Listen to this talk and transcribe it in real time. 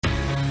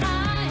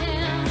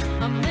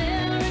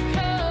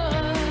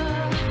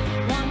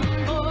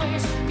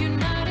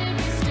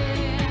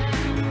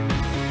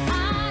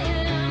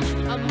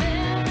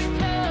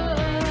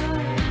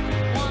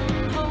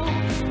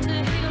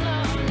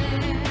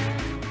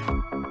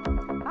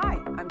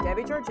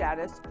Debbie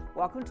Georgatos.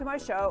 Welcome to my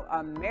show,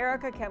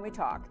 America Can We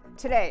Talk?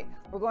 Today,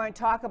 we're going to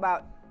talk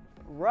about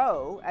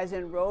Roe, as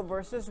in Roe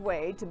versus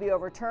Wade, to be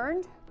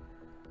overturned,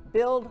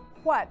 Build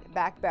What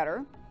Back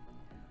Better,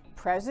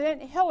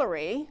 President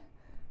Hillary,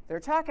 they're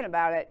talking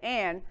about it,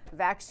 and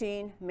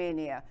vaccine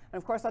mania. And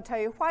of course, I'll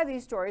tell you why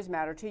these stories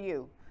matter to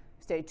you.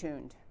 Stay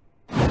tuned.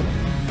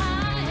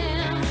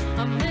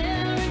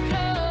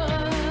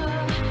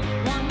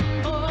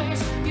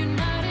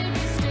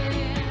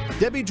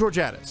 Debbie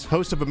Georgatos,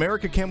 host of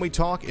America Can We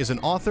Talk, is an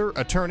author,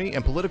 attorney,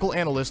 and political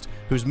analyst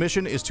whose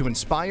mission is to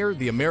inspire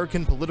the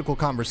American political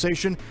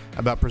conversation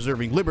about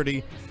preserving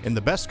liberty in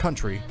the best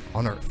country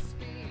on earth.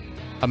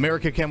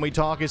 America Can We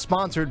Talk is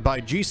sponsored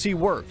by GC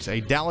Works, a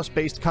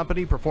Dallas-based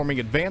company performing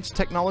advanced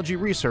technology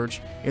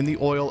research in the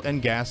oil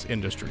and gas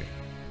industry.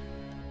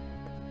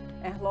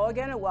 And hello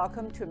again, and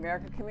welcome to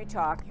America Can We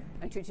Talk,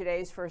 and to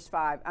today's First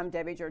Five. I'm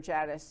Debbie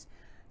Georgatos.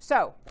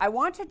 So I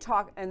want to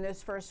talk in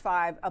this First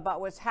Five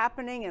about what's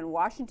happening in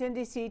Washington,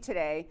 D.C.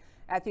 today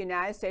at the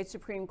United States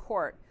Supreme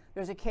Court.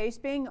 There's a case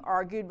being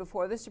argued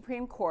before the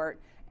Supreme Court,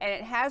 and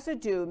it has to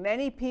do,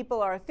 many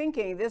people are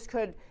thinking this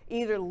could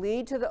either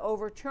lead to the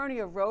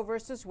overturning of Roe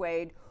versus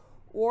Wade,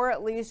 or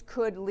at least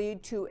could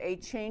lead to a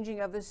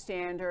changing of the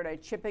standard, a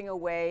chipping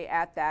away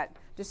at that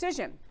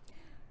decision.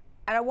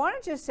 And I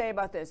want to just say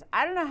about this,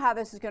 I don't know how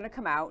this is going to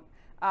come out.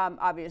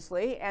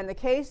 Obviously, and the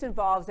case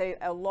involves a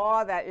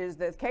law that is,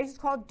 the case is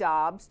called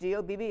Dobbs,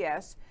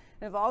 D-O-B-B-S.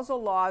 It involves a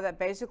law that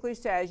basically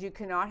says you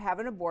cannot have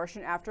an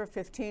abortion after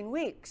 15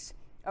 weeks,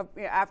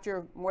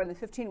 after more than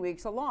 15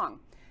 weeks along.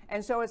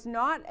 And so it's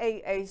not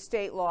a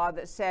state law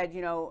that said,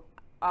 you know,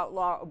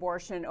 outlaw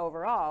abortion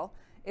overall.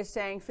 It's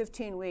saying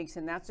 15 weeks,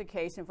 and that's the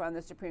case in front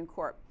of the Supreme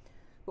Court.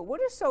 But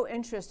what is so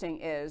interesting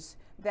is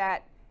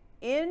that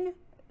in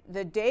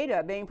the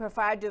data being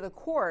provided to the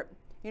court,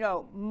 you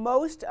know,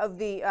 most of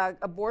the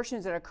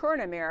abortions that occur in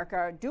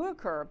America do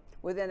occur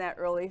within that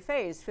early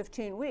phase,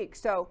 15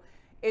 weeks. So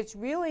it's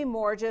really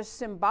more just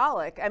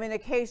symbolic. I mean, the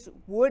case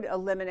would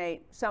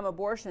eliminate some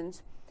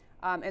abortions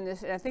in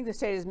this, and I think the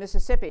state is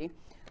Mississippi.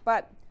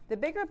 But the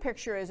bigger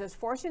picture is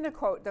forcing the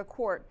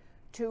court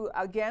to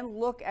again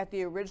look at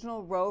the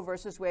original Roe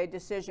versus Wade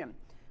decision.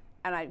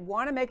 And I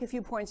want to make a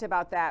few points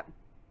about that.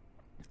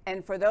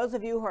 And for those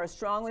of you who are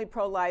strongly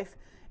pro-life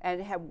and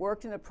have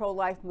worked in the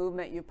pro-life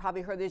movement, you've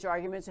probably heard these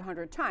arguments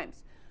 100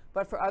 times.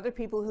 But for other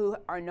people who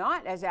are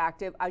not as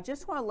active, I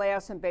just want to lay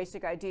out some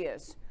basic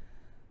ideas.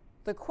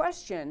 The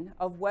question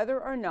of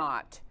whether or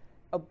not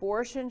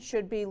abortion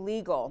should be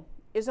legal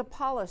is a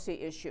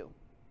policy issue.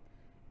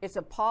 It's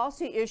a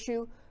policy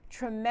issue,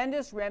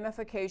 tremendous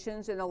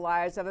ramifications in the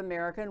lives of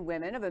American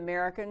women, of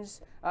Americans,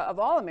 of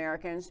all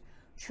Americans,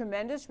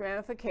 tremendous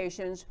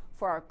ramifications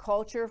for our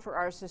culture, for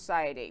our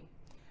society.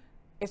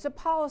 It's a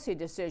policy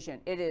decision.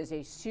 It is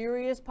a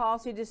serious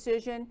policy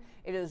decision.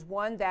 It is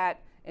one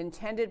that,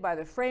 intended by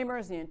the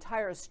framers, the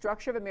entire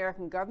structure of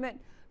American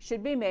government,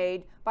 should be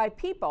made by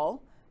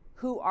people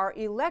who are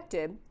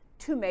elected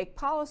to make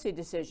policy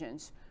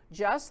decisions.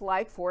 Just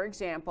like, for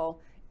example,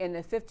 in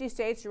the 50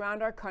 states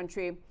around our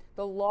country,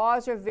 the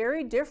laws are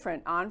very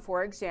different on,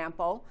 for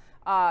example,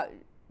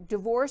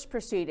 divorce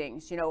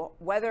proceedings, you know,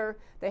 whether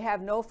they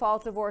have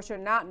no-fault divorce or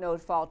not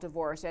no-fault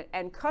divorce,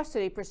 and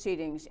custody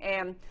proceedings,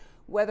 and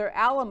whether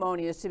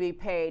alimony is to be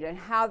paid and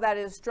how that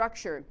is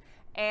structured.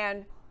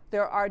 And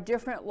there are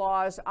different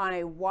laws on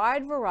a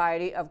wide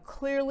variety of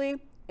clearly,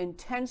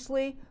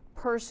 intensely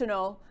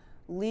personal,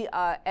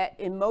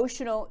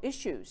 emotional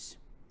issues.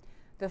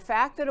 The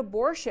fact that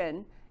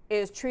abortion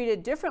is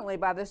treated differently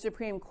by the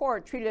Supreme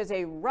Court, treated as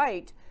a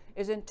right,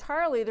 is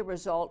entirely the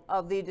result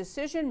of the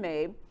decision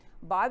made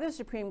by the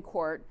Supreme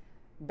Court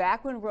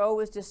back when Roe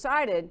was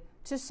decided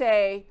to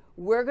say,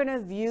 we're going to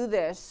view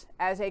this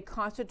as a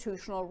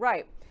constitutional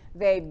right.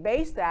 They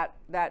based that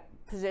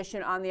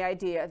position on the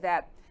idea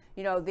that,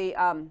 you know,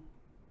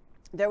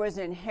 there was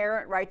an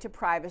inherent right to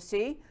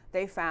privacy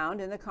they found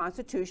in the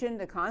Constitution.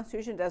 The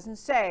Constitution doesn't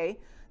say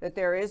that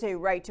there is a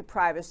right to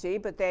privacy,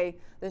 but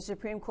the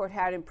Supreme Court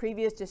had in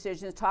previous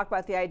decisions talked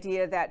about the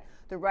idea that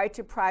the right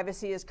to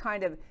privacy is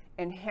kind of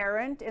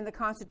inherent in the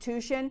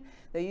Constitution.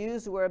 They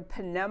use the word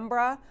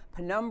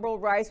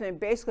penumbral rights, and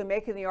basically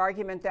making the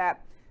argument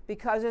that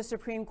because the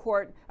Supreme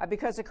Court,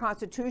 because the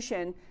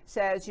Constitution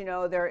says, you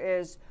know, there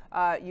is,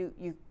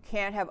 you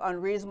can't have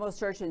unreasonable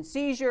search and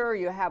seizure,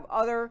 you have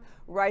other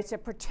rights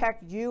that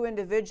protect you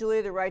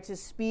individually, the right to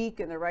speak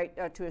and the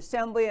right to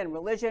assembly and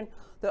religion,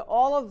 that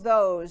all of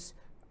those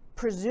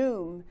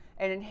presume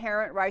an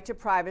inherent right to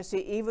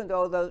privacy, even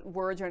though the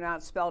words are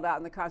not spelled out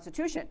in the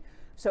Constitution.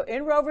 So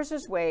in Roe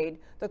versus Wade,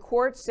 the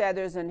court said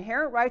there's an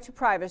inherent right to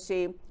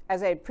privacy,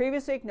 as I had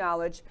previously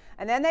acknowledged,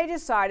 and then they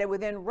decided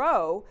within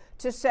Roe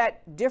to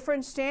set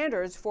different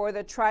standards for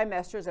the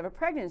trimesters of a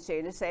pregnancy,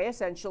 and to say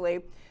essentially,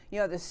 you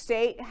know, the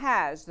state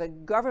has, the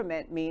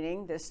government,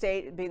 meaning the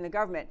state being the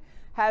government,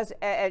 has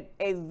an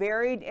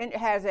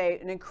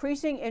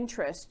increasing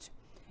interest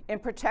in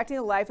protecting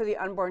the life of the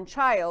unborn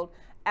child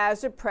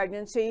as the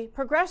pregnancy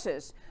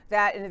progresses.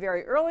 That in the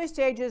very early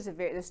stages,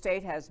 the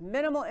state has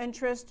minimal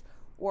interest,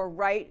 or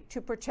right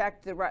to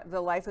protect the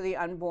life of the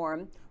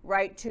unborn,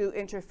 right to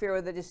interfere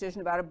with the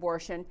decision about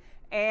abortion.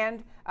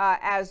 And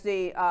as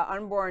the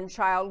unborn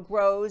child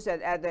grows,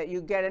 that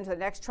you get into the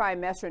next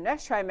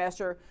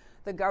trimester,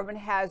 the government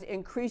has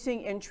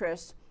increasing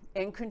interest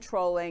in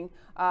controlling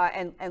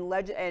and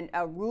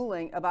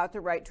ruling about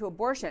the right to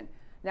abortion.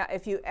 Now,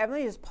 if you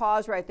ever just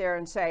pause right there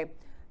and say,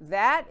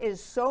 that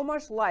is so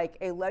much like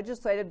a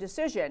legislative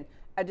decision,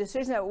 a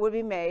decision that would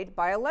be made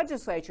by a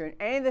legislature in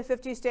any of the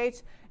 50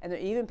 states, and there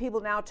are even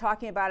people now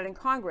talking about it in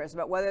Congress,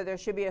 about whether there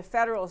should be a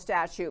federal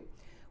statute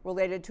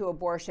related to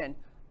abortion.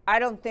 I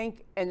don't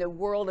think in the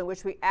world in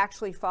which we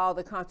actually follow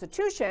the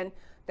Constitution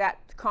that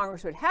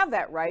Congress would have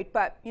that right,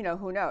 but, you know,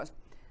 who knows.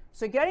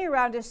 So getting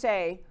around to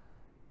say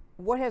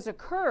what has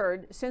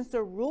occurred since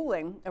the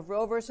ruling of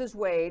Roe versus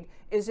Wade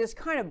is this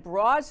kind of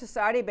broad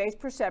society-based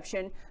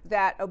perception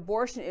that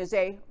abortion is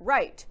a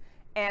right.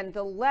 And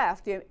the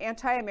left, the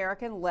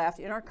anti-American left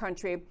in our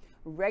country,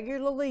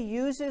 regularly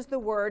uses the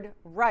word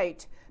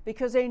right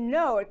because they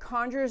know it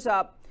conjures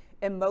up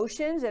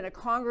emotions, and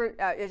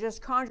it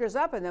just conjures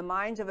up in the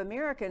minds of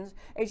Americans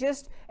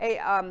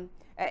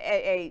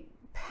a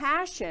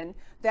passion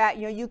that,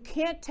 you know, you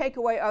can't take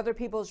away other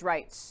people's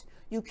rights.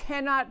 You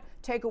cannot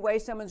take away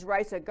someone's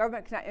rights. The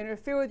government cannot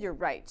interfere with your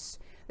rights.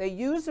 They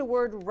use the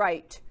word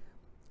right.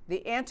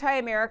 The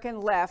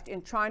anti-American left,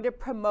 in trying to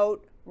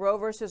promote Roe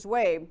versus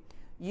Wade,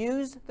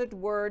 use the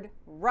word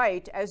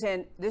right as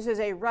in this is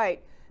a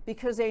right,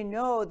 because they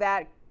know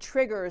that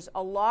triggers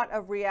a lot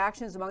of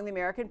reactions among the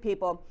American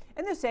people.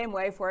 In the same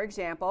way, for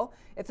example,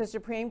 if the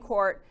Supreme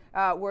Court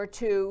were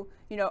to,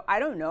 you know, I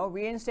don't know,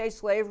 reinstate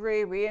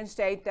slavery,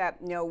 reinstate that,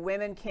 you know,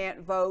 women can't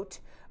vote,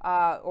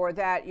 or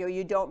that, you know,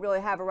 you don't really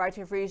have a right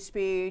to free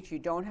speech, you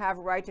don't have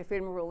a right to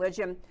freedom of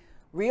religion,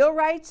 real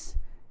rights,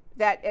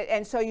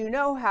 and so you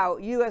know how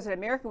you as an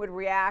American would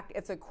react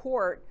if the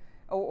court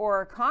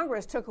or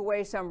Congress took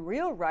away some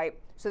real right.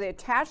 So they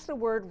attach the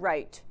word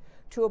right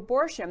to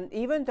abortion,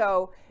 even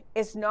though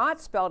it's not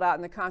spelled out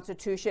in the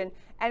Constitution,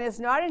 and it's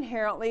not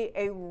inherently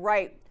a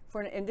right for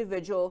an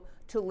individual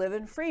to live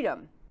in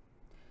freedom.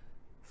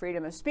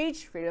 Freedom of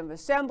speech, freedom of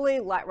assembly,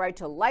 right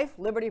to life,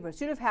 liberty,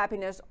 pursuit of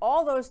happiness,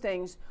 all those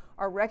things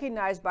are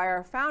recognized by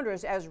our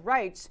founders as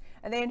rights,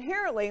 and they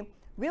inherently,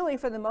 really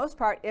for the most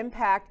part,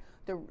 impact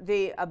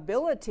the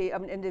ability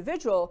of an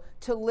individual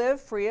to live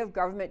free of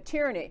government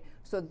tyranny.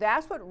 So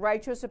that's what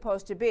rights are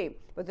supposed to be.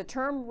 But the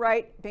term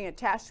right being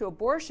attached to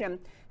abortion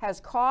has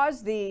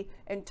caused the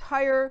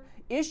entire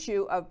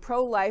issue of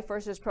pro-life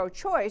versus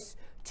pro-choice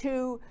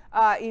to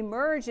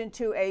emerge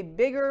into a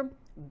bigger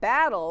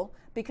battle,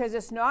 because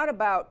it's not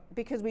about,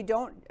 because we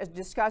don't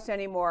discuss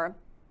anymore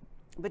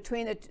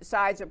between the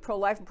sides of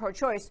pro-life and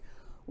pro-choice,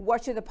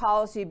 what should the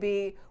policy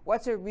be?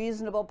 What's a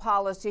reasonable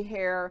policy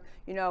here?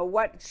 You know,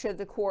 what should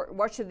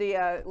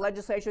the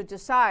legislature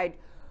decide?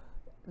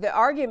 The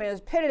argument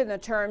is pitted in the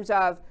terms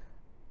of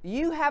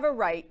you have a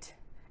right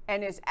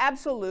and it's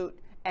absolute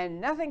and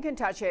nothing can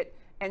touch it,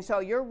 and so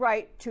your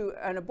right to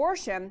an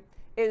abortion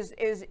is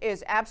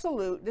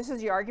absolute. This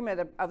is the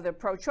argument of the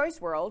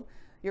pro-choice world.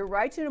 Your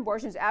right to an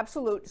abortion is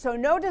absolute, so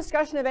no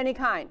discussion of any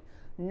kind.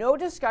 No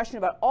discussion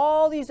about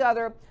all these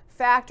other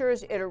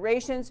factors,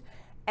 iterations.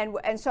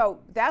 And so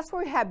that's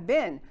where we have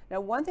been.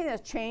 Now, one thing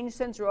that's changed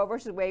since Roe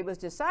versus Wade was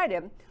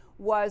decided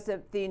was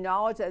that the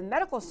knowledge of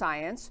medical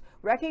science,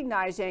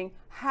 recognizing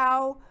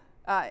how,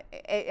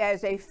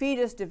 as a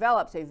fetus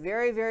develops, a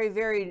very, very,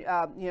 very,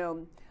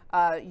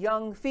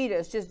 young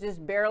fetus,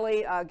 just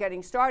barely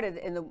getting started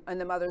in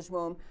the mother's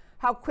womb,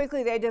 how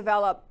quickly they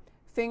develop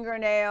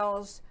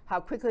fingernails, how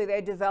quickly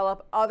they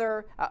develop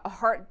a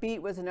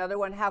heartbeat was another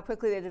one, how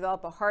quickly they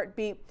develop a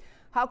heartbeat,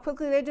 how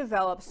quickly they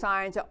develop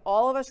signs that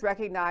all of us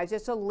recognize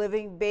it's a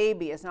living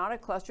baby. It's not a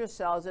cluster of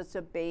cells, it's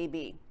a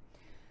baby.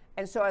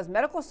 And so as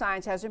medical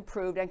science has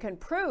improved and can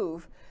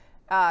prove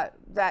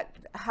that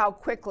how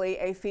quickly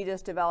a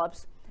fetus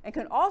develops, and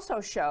can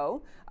also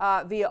show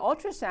via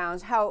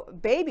ultrasounds how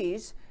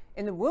babies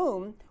in the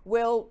womb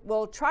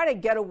will try to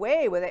get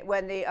away with it.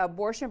 When the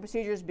abortion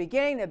procedure is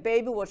beginning, the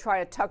baby will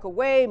try to tuck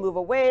away, move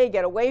away,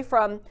 get away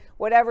from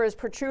whatever is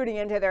protruding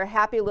into their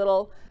happy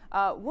little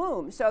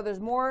womb. So there's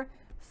more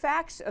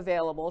facts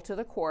available to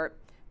the court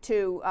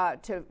to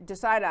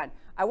decide on.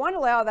 I want to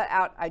lay all that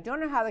out. I don't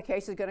know how the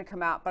case is going to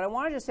come out, but I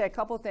wanted to say a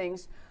couple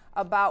things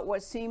about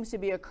what seems to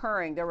be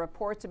occurring. There are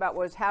reports about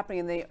what is happening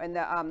in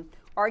the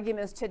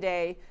arguments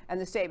today and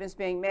the statements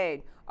being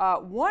made.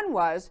 One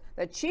was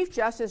that Chief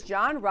Justice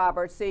John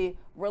Roberts, the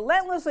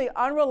relentlessly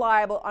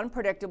unreliable,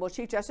 unpredictable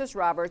Chief Justice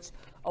Roberts,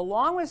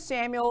 along with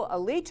Samuel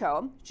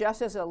Alito,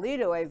 Justice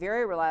Alito, a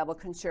very reliable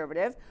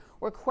conservative,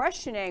 were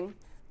questioning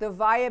the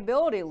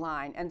viability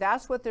line. And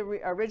that's what the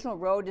original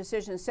Roe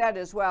decision said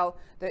as well,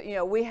 that, you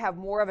know, we have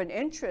more of an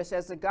interest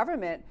as the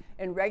government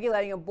in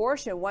regulating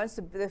abortion once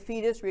the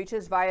fetus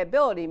reaches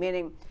viability,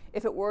 meaning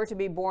if it were to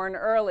be born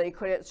early,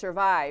 could it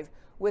survive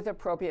with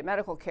appropriate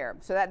medical care?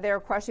 So that they're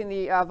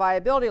questioning the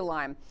viability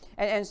line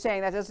and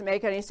saying that doesn't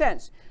make any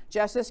sense.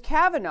 Justice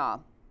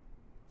Kavanaugh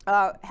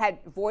had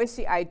voiced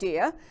the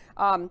idea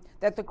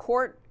that the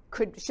court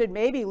should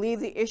maybe leave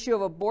the issue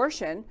of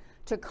abortion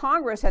to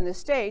Congress and the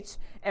states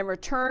and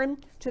return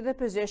to the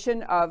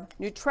position of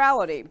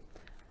neutrality.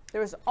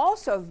 There was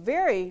also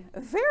very,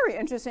 very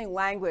interesting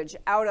language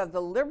out of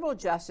the liberal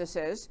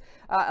justices,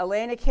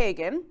 Elena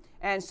Kagan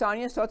and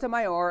Sonia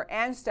Sotomayor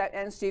and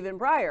Stephen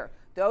Breyer.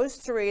 Those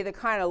three, the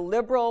kind of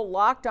liberal,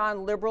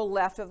 locked-on liberal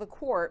left of the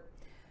court,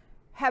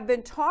 have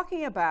been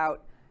talking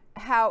about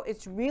how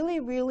it's really,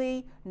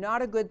 really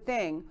not a good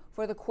thing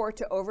for the court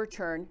to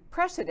overturn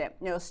precedent.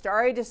 You know,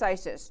 stare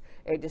decisis,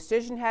 a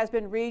decision has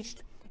been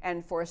reached,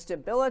 and for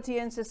stability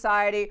in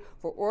society,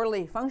 for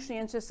orderly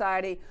functioning in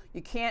society,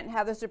 you can't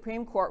have the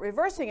Supreme Court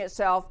reversing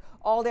itself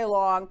all day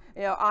long,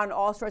 you know, on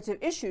all sorts of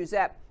issues.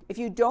 That if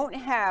you don't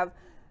have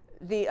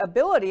the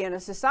ability in a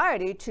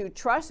society to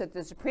trust that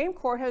the Supreme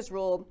Court has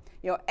ruled,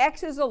 you know,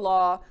 X is the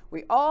law.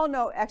 We all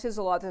know X is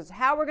the law. This is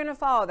how we're going to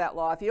follow that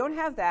law. If you don't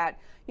have that,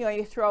 you know,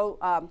 you throw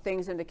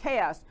things into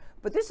chaos.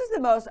 But this is the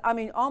most, I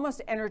mean,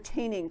 almost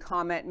entertaining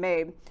comment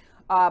made.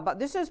 But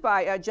this is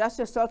by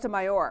Justice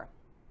Sotomayor.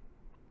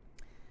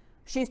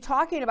 She's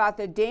talking about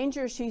the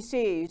danger she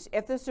sees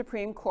if the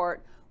Supreme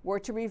Court were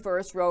to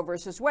reverse Roe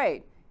versus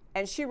Wade.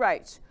 And she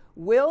writes,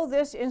 will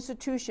this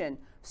institution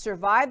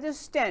survive the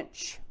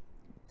stench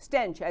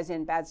as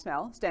in bad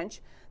smell,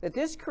 stench, that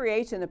this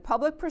creates in the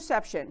public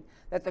perception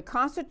that the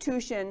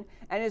Constitution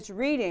and its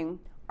reading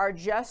are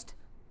just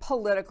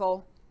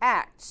political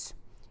acts?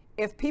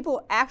 If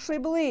people actually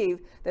believe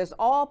that it's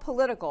all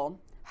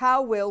political,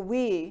 how will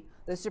we,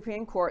 the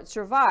Supreme Court,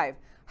 survive?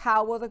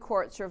 How will the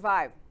court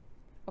survive?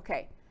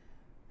 Okay.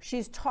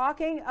 She's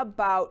talking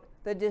about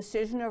the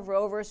decision of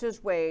Roe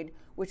versus Wade,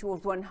 which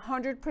was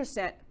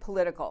 100%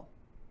 political.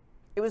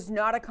 It was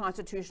not a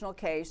constitutional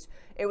case.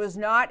 It was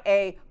not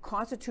a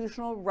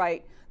constitutional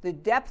right. The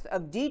depth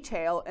of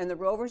detail in the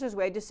Roe versus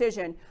Wade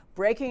decision,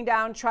 breaking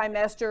down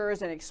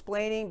trimesters and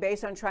explaining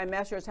based on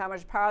trimesters how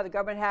much power the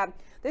government had,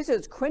 this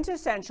is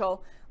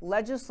quintessential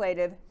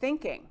legislative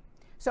thinking.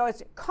 So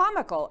it's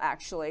comical,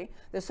 actually.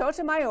 The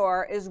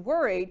Sotomayor is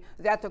worried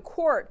that the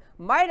court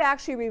might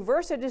actually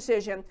reverse a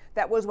decision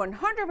that was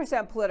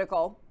 100%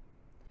 political,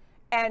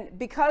 and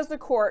because the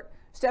court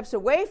steps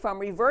away from,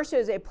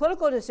 reverses a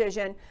political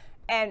decision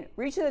and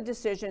reaches a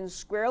decision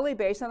squarely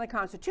based on the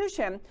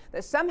Constitution,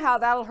 that somehow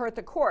that'll hurt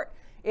the court.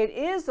 It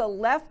is the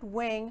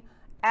left-wing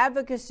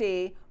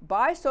advocacy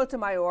by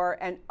Sotomayor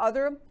and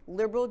other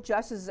liberal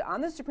justices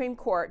on the Supreme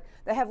Court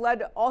that have led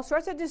to all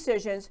sorts of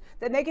decisions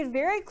that make it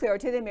very clear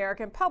to the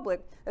American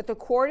public that the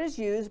court is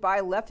used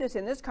by leftists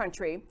in this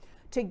country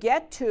to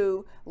get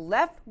to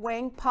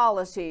left-wing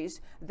policies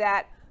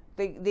that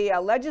the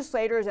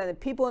legislators and the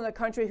people in the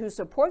country who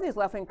support these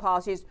left-wing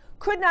policies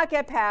could not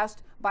get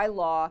passed by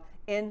law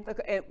in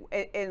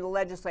the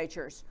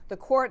legislatures. The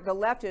court, the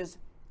left is,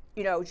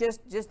 you know,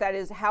 just that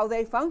is how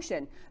they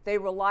function. They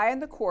rely on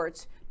the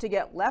courts to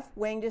get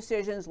left-wing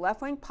decisions,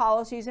 left-wing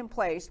policies in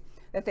place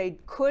that they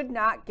could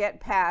not get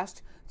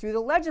passed through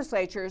the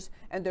legislatures.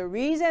 And the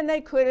reason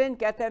they couldn't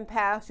get them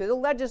passed through the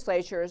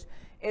legislatures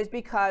is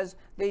because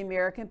the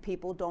American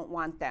people don't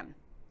want them,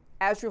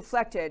 as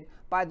reflected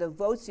by the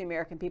votes the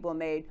American people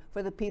made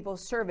for the people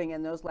serving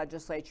in those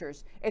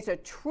legislatures. It's a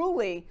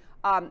truly,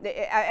 I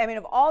mean,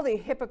 of all the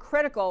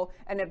hypocritical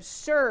and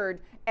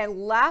absurd and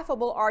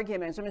laughable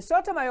arguments, I mean,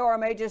 Sotomayor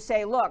may just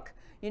say, look,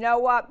 you know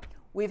what?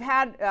 We've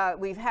had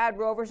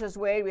Roe versus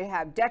Wade. We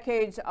have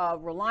decades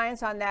of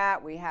reliance on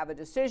that. We have a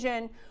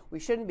decision. We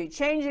shouldn't be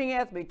changing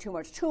it. There'll be too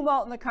much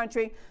tumult in the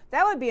country.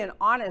 That would be an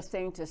honest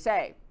thing to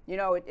say. You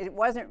know, it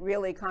wasn't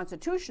really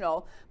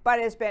constitutional, but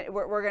it's been,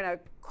 we're going to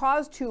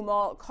cause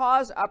tumult,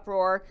 cause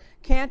uproar,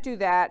 can't do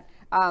that.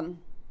 And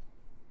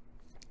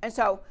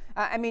so,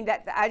 I mean,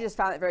 I just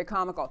found it very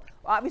comical.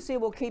 Obviously,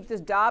 we'll keep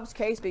this Dobbs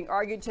case being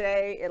argued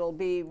today. It'll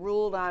be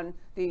ruled on.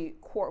 The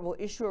court will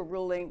issue a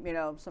ruling, you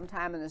know,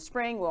 sometime in the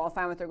spring. We'll all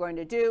find what they're going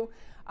to do.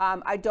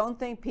 I don't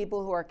think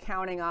people who are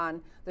counting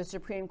on the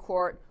Supreme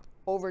Court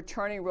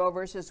overturning Roe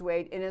versus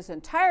Wade in its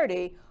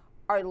entirety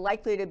are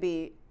likely to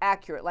be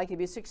accurate, likely to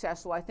be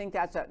successful. I think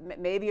that's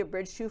maybe a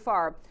bridge too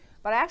far.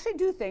 But I actually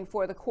do think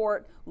for the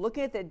court,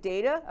 looking at the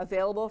data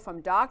available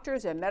from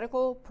doctors and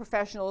medical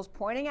professionals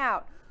pointing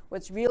out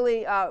what's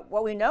really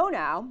what we know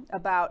now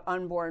about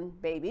unborn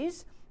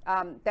babies,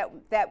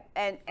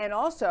 and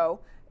also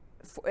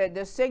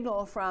the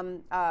signal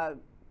from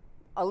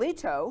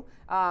Alito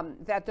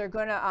that they're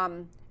going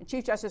to,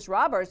 Chief Justice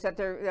Roberts, that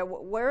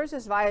where is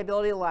this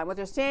viability line? What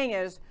they're saying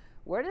is,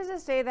 where does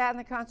it say that in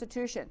the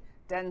Constitution?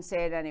 Doesn't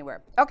say it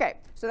anywhere. Okay,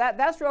 so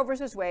that's Roe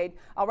versus Wade.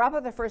 I'll wrap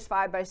up the first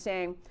five by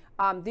saying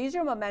these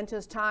are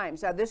momentous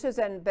times. This has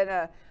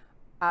been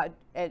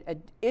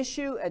an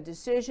issue, a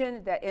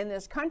decision that in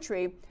this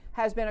country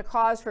has been a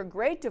cause for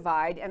great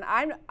divide, and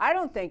I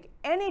don't think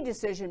any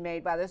decision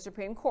made by the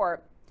Supreme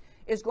Court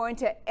is going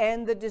to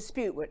end the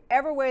dispute,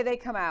 whatever way they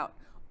come out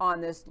on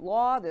this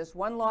law, this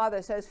one law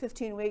that says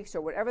 15 weeks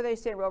or whatever they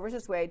say in Roe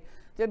versus Wade.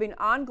 There'll be an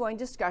ongoing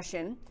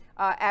discussion,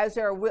 as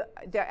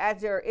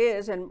there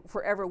is and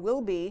forever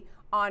will be,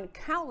 on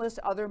countless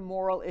other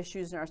moral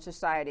issues in our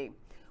society.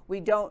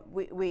 We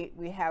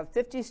have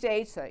 50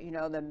 states, you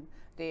know,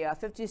 the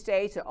 50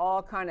 states are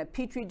all kind of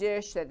petri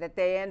dish, that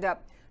they end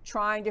up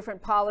trying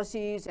different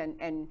policies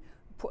and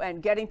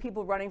getting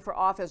people running for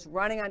office,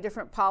 running on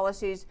different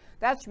policies.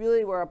 That's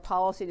really where a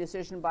policy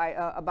decision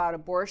about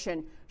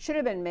abortion should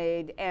have been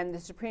made. And the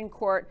Supreme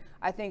Court,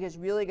 I think, is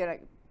really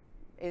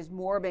is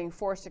more being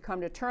forced to come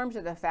to terms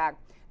with the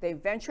fact they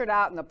ventured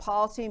out in the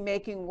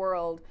policy-making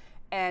world,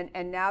 and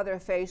now they're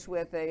faced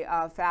with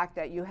the fact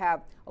that you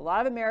have a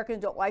lot of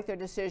Americans don't like their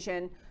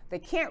decision. They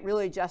can't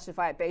really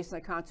justify it based on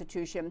the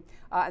Constitution,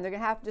 and they're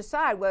going to have to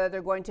decide whether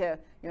they're going to,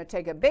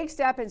 take a big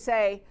step and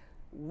say,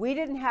 we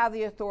didn't have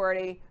the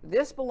authority,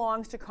 this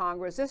belongs to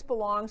Congress, this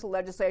belongs to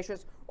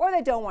legislatures, or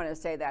they don't want to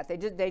say that.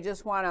 They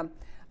just want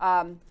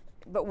to,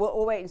 but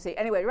we'll wait and see.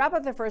 Anyway, to wrap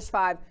up the first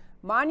 5,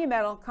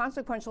 monumental,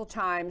 consequential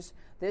times.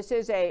 This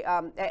is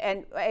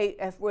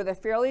with a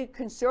fairly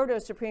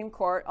conservative Supreme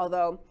Court,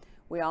 although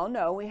we all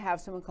know we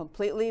have some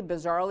completely,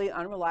 bizarrely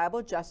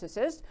unreliable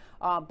justices,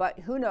 but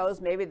who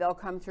knows, maybe they'll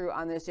come through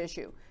on this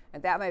issue.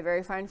 And that, my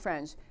very fine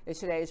friends, is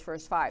today's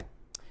first 5.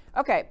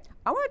 Okay,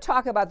 I want to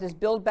talk about this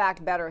Build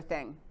Back Better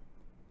thing.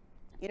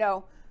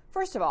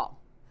 First of all,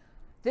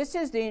 this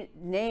is the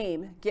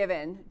name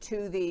given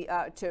to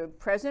to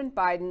President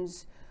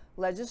Biden's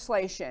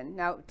legislation.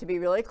 Now, to be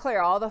really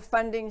clear, all the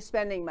funding,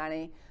 spending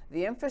money,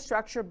 the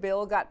infrastructure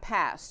bill got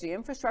passed. The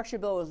infrastructure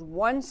bill was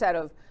one set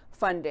of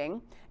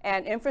funding,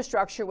 and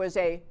infrastructure was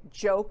a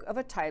joke of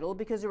a title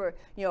because there were,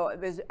 it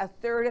was a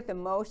third at the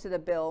most of the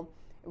bill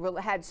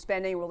had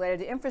spending related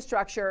to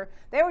infrastructure.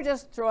 They were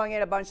just throwing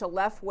in a bunch of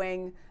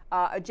left-wing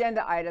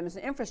agenda items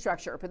in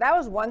infrastructure. But that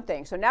was one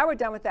thing. So now we're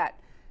done with that.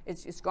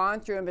 It's gone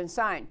through and been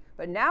signed.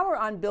 But now we're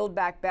on Build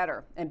Back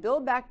Better. And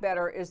Build Back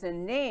Better is the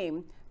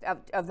name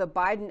of the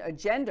Biden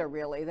agenda,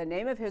 really, the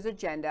name of his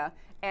agenda.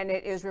 And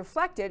it is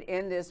reflected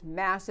in this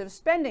massive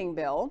spending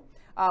bill,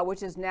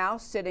 which is now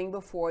sitting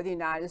before the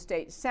United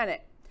States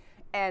Senate.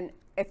 And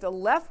if the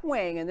left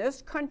wing in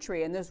this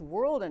country, in this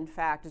world, in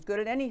fact, is good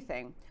at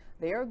anything,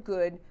 they are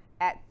good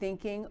at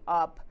thinking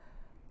up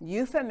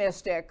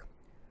euphemistic,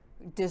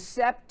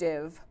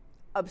 deceptive,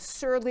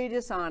 absurdly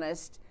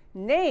dishonest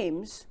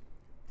names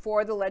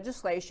for the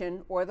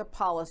legislation or the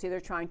policy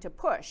they're trying to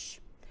push.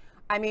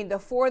 I mean, the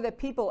For the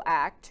People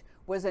Act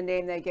was a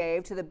name they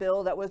gave to the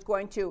bill that was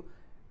going to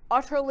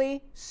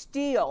utterly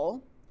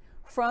steal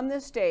from the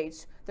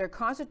states their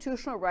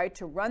constitutional right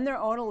to run their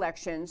own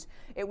elections.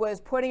 It was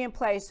putting in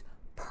place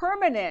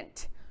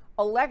permanent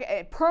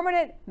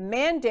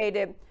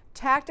mandated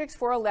tactics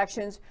for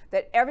elections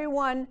that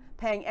everyone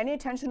paying any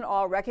attention at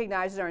all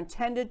recognizes are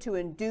intended to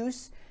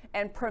induce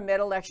and permit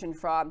election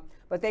fraud.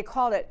 But they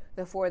called it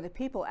the For the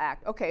People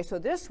Act. Okay, so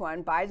this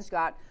one, Biden's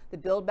got the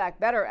Build Back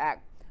Better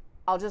Act.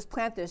 I'll just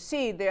plant this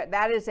seed.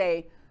 That is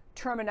a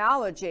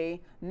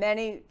terminology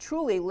many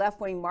truly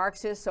left-wing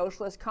Marxist,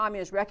 socialist,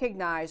 communists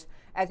recognize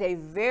as a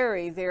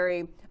very,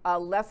 very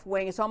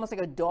left-wing. It's almost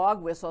like a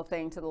dog whistle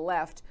thing to the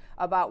left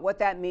about what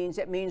that means.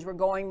 It means we're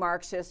going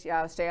Marxist,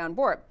 stay on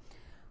board.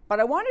 But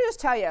I want to just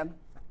tell you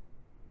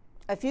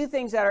a few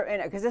things that are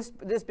in it, because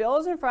this bill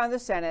is in front of the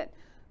Senate.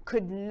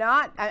 Could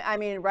not, I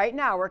mean, right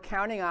now we're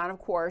counting on, of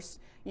course,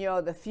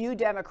 the few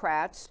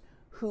Democrats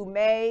who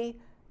may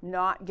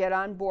not get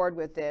on board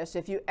with this.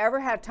 If you ever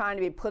have time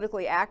to be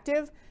politically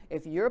active,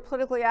 if you're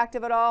politically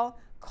active at all,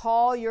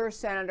 call your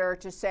senator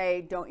to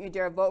say, don't you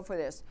dare vote for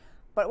this.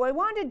 But what I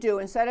wanted to do,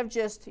 instead of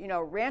just,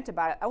 rant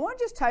about it, I want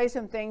to just tell you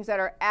some things that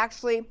are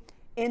actually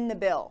in the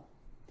bill.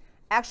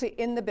 Actually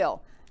in the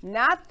bill.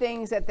 Not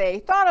things that they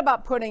thought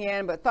about putting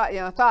in, but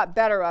thought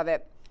better of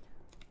it,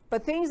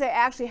 but things they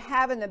actually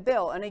have in the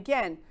bill. And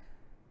again,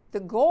 the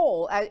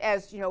goal,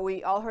 as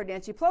we all heard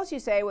Nancy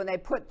Pelosi say when they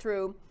put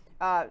through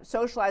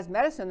socialized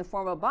medicine in the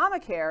form of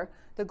Obamacare,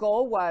 the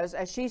goal was,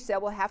 as she said,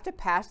 we'll have to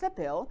pass the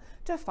bill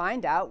to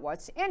find out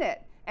what's in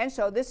it. And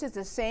so this is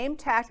the same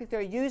tactic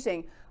they're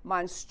using.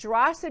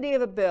 Monstrosity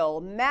of a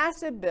bill,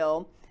 massive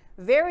bill.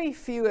 Very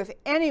few, if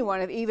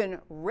anyone, have even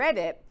read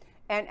it.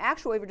 And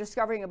actually, we're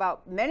discovering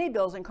about many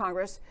bills in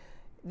Congress,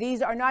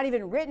 these are not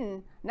even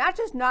written, not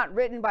just not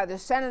written by the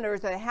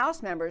senators or the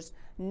House members,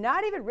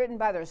 not even written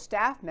by their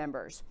staff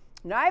members,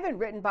 not even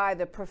written by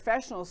the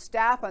professional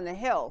staff on the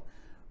Hill,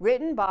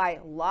 written by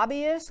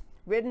lobbyists,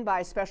 written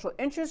by special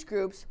interest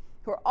groups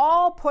who are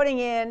all putting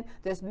in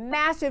this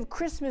massive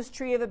Christmas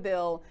tree of a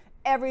bill,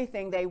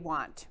 everything they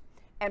want.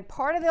 And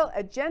part of the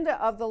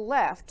agenda of the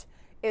left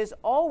is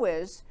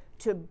always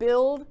to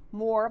build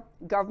more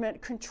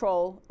government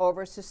control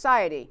over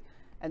society.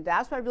 And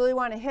that's what I really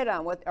want to hit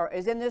on, what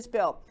is in this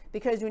bill.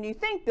 Because when you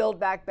think Build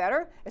Back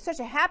Better, it's such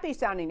a happy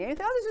sounding name. You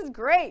think, oh, this is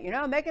great,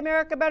 make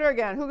America better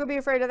again. Who could be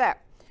afraid of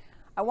that?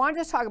 I want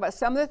to just talk about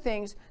some of the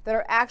things that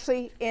are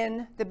actually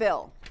in the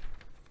bill.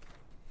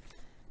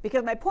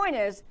 Because my point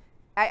is,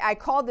 I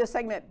called this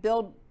segment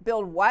Build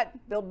What?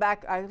 Build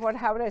Back,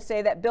 how would I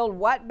say that? Build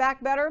What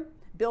Back Better?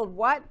 Build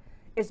what?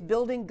 It's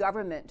building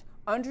government.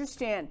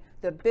 Understand,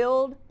 the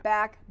Build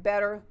Back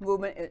Better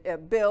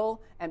movement,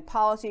 bill and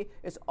policy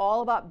is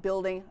all about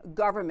building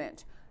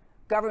government.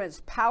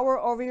 Government's power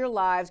over your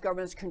lives,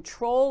 government's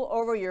control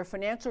over your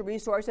financial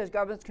resources,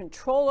 government's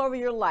control over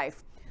your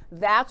life.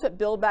 That's what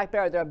Build Back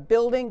Better. They're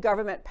building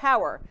government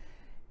power.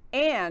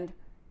 And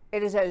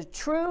it is as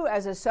true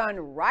as the sun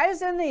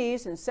rises in the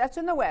east and sets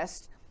in the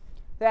west,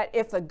 that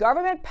if the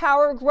government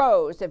power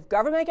grows, if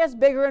government gets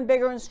bigger and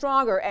bigger and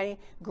stronger and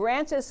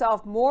grants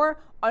itself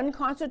more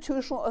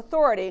unconstitutional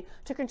authority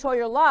to control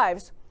your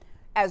lives,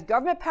 as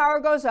government power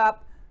goes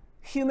up,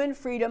 human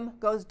freedom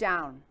goes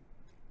down.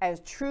 As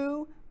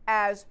true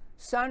as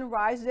sun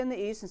rises in the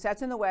east and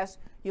sets in the west,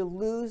 you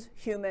lose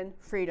human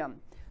freedom.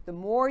 The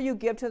more you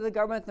give to the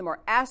government, the more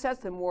assets,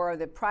 the more of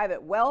the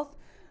private wealth,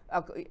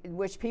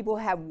 which people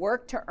have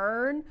worked to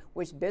earn,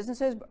 which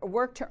businesses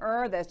work to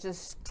earn, that's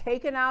just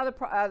taken out of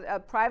the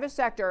private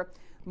sector,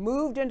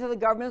 moved into the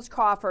government's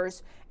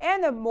coffers,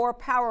 and the more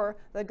power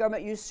the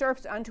government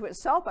usurps unto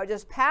itself by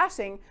just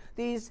passing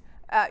these,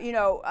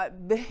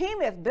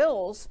 behemoth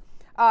bills,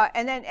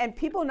 and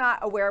people not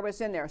aware of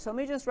what's in there. So let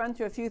me just run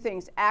through a few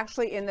things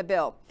actually in the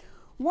bill.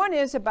 One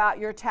is about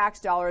your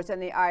tax dollars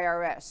and the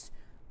IRS.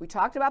 We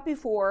talked about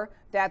before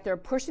that they're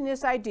pushing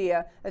this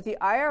idea that the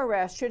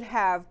IRS should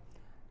have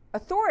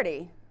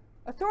authority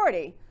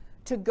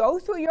to go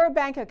through your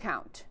bank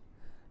account,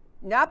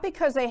 not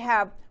because they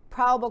have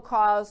probable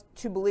cause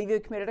to believe you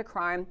committed a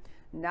crime,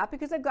 not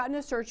because they've gotten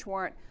a search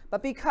warrant,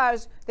 but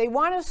because they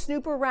want to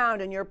snoop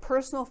around in your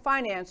personal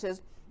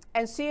finances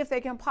and see if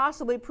they can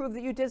possibly prove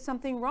that you did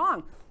something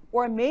wrong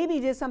or maybe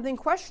did something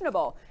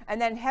questionable.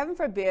 And then, heaven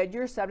forbid,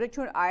 you're subject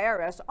to an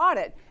IRS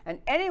audit. And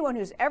anyone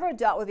who's ever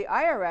dealt with the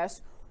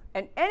IRS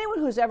and anyone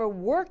who's ever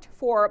worked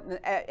for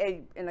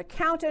an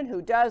accountant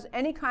who does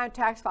any kind of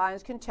tax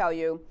filings can tell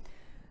you,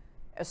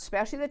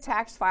 especially the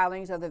tax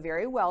filings of the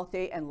very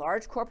wealthy and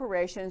large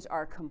corporations,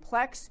 are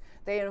complex.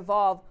 They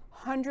involve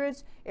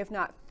hundreds, if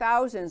not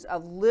thousands,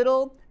 of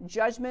little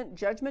judgment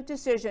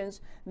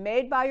decisions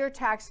made by your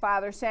tax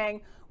filer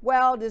saying,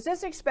 well, does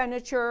this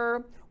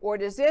expenditure or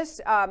does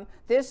this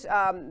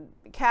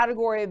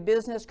category of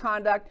business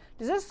conduct,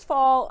 does this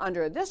fall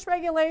under this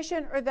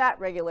regulation or that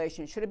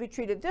regulation? Should it be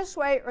treated this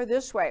way or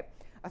this way?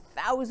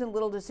 1,000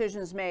 little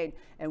decisions made.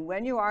 And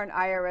when you are an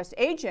IRS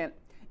agent,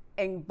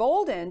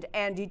 emboldened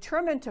and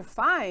determined to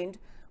find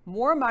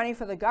more money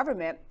for the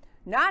government,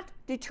 not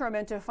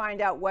determined to find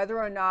out whether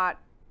or not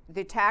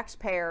the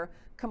taxpayer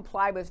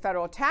complied with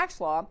federal tax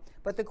law,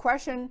 but the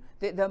question,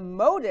 the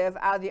motive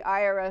out of the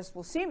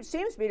IRS seems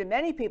to be, to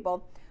many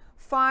people,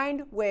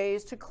 find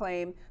ways to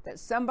claim that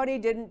somebody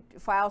didn't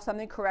file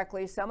something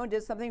correctly, someone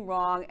did something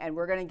wrong, and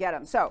we're going to get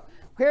them. So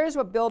here's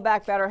what Build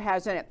Back Better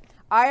has in it.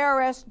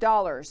 IRS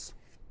dollars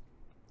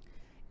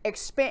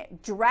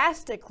expand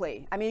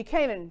drastically. I mean, you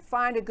can't even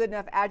find a good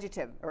enough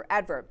adjective or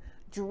adverb.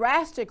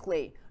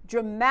 Drastically,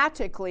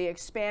 dramatically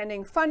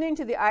expanding funding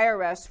to the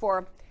IRS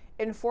for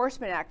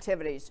enforcement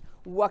activities.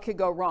 What could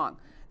go wrong?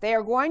 They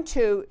are going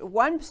to,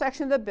 one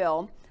section of the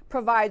bill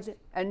provides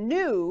a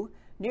new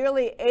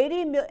nearly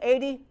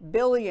 80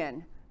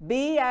 billion,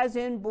 B as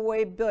in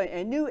boy billion,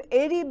 a new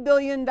 $80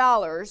 billion.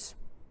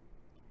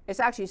 It's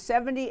actually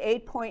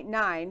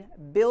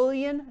 $78.9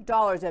 billion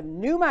of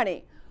new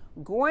money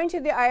going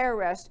to the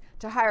IRS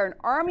to hire an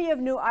army of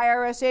new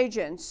IRS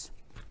agents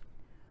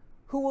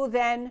who will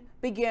then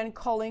begin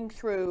culling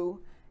through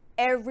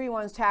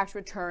everyone's tax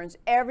returns,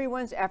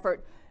 everyone's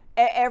effort,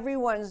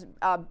 everyone's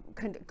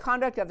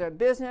conduct of their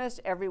business,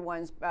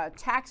 everyone's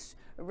tax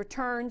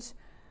returns.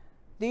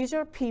 These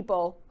are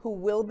people who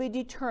will be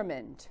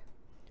determined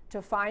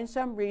to find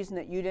some reason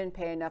that you didn't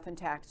pay enough in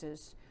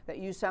taxes, that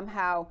you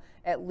somehow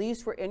at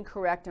least were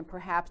incorrect and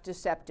perhaps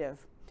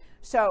deceptive.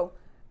 So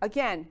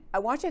again, I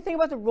want you to think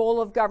about the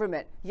role of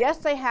government. Yes,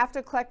 they have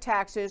to collect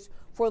taxes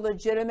for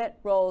legitimate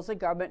roles the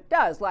government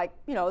does, like,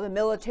 the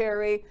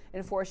military,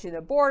 enforcing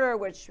the border,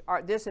 which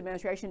this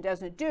administration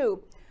doesn't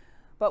do.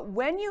 But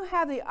when you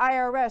have the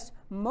IRS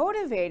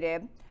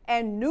motivated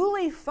and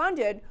newly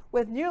funded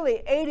with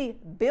nearly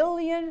 $80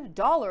 billion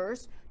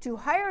to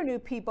hire new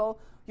people,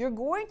 you're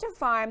going to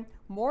find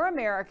more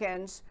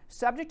Americans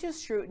subject to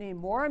scrutiny,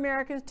 more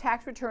Americans'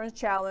 tax returns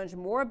challenged,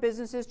 more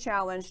businesses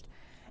challenged.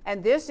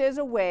 And this is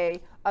a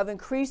way of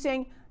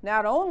increasing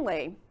not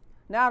only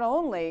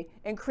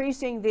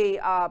increasing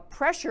the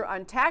pressure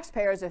on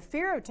taxpayers, the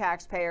fear of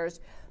taxpayers.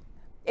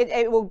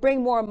 It will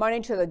bring more money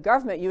to the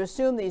government. You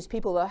assume these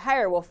people they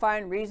hire will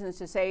find reasons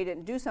to say you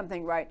didn't do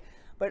something right.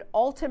 But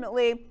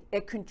ultimately,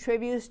 it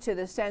contributes to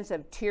the sense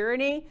of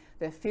tyranny,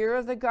 the fear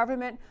of the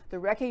government, the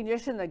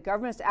recognition the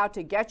government's out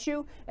to get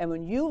you. And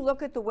when you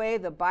look at the way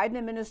the Biden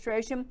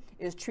administration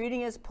is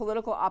treating its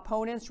political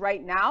opponents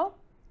right now,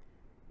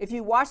 if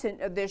you watch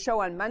the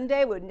show on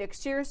Monday with Nick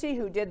Searcy,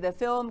 who did the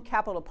film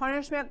Capital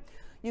Punishment,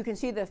 you can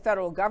see the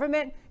federal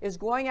government is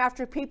going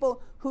after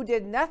people who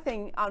did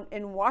nothing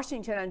in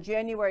Washington on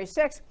January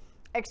 6th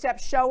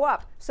except show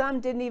up. Some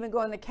didn't even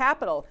go in the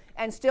Capitol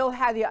and still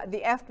had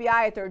the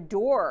FBI at their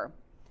door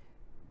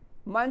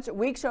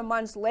weeks or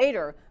months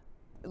later,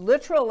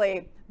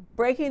 literally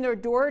breaking their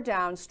door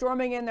down,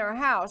 storming in their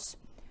house.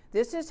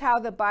 This is how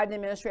the Biden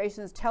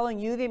administration is telling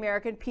you, the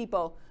American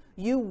people,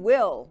 you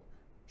will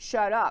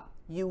shut up.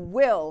 You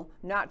will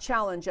not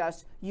challenge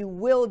us. You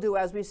will do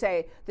as we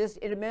say. This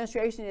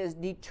administration is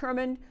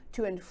determined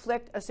to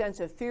inflict a sense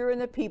of fear in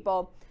the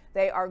people.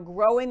 They are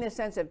growing the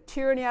sense of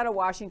tyranny out of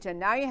Washington.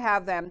 Now you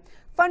have them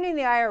funding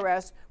the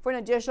IRS for an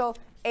additional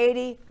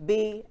 80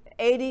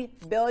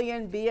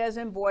 billion, B as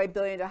in boy,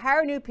 billion, to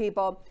hire new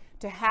people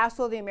to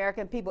hassle the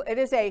American people.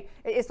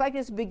 It's like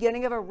this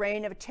beginning of a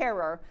reign of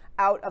terror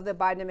out of the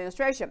Biden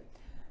administration.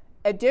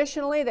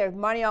 Additionally, there's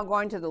money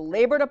going to the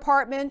Labor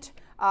Department,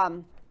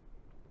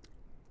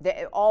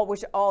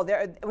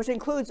 which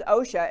includes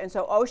OSHA, and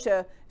so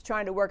OSHA is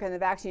trying to work on the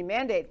vaccine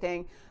mandate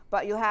thing.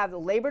 But you'll have the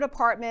Labor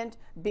Department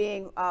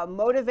being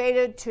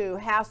motivated to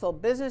hassle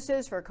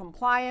businesses for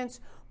compliance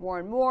more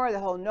and more. The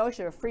whole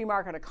notion of a free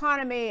market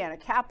economy and a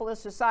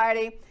capitalist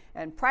society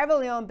and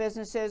privately owned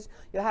businesses.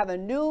 You'll have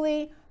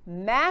a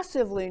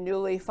massively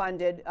newly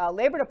funded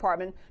Labor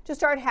Department to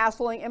start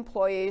hassling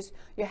employees.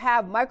 You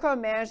have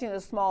micromanaging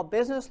the small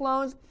business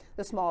loans.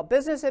 The Small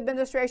Business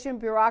Administration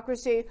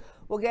bureaucracy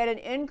will get an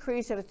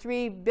increase of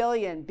 $3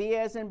 billion, B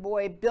as in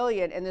boy,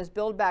 billion, in this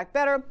Build Back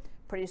Better.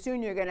 Pretty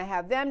soon you're going to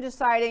have them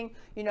deciding,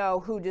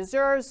 who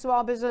deserves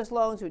small business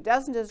loans, who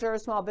doesn't deserve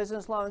small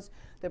business loans.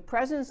 The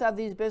presence of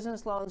these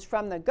business loans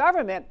from the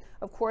government,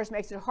 of course,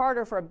 makes it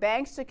harder for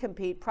banks to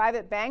compete,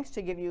 private banks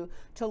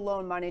to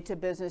loan money to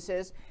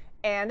businesses.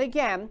 And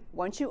again,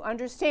 once you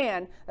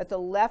understand that the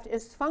left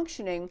is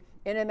functioning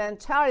in a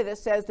mentality that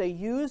says they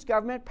use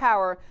government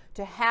power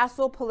to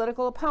hassle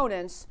political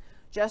opponents,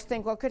 just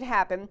think what could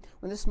happen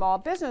in the small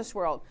business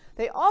world.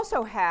 They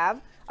also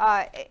have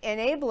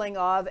enabling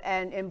of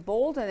and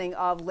emboldening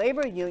of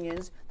labor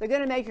unions. They're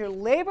going to make your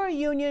labor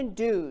union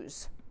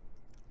dues,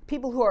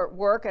 people who are at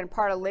work and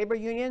part of labor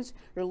unions,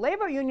 your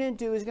labor union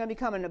dues is going to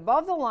become an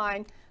above the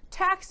line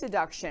tax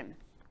deduction.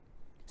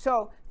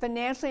 So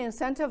financially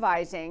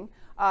incentivizing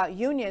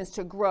unions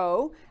to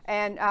grow.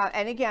 And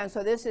again,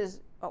 so this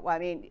is,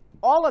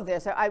 all of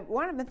this,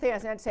 one of the things I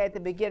was going to say at the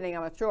beginning,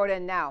 I'm going to throw it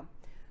in now.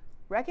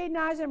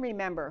 Recognize and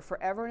remember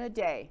forever and a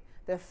day,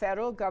 the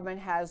federal government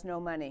has no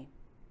money.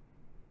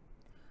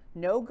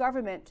 No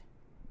government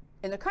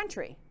in the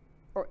country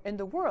or in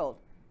the world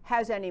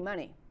has any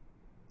money.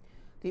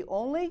 The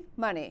only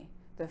money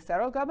the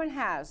federal government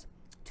has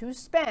to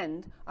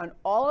spend on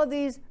all of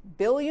these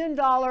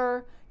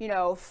billion-dollar,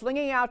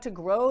 flinging out to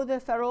grow the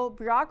federal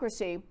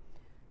bureaucracy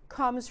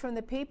comes from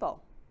the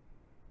people.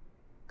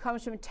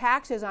 Comes from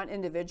taxes on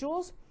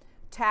individuals,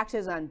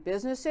 taxes on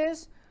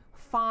businesses,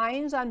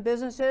 fines on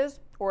businesses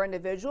or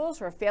individuals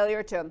for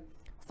failure to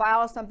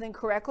file something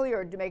correctly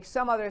or to make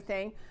some other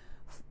thing.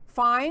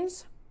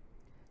 Fines,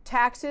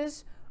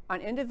 taxes on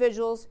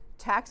individuals,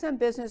 tax on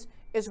business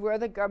is where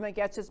the government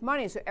gets its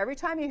money. So every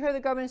time you hear the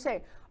government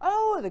say,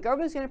 oh, the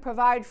government's going to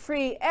provide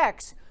free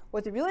X,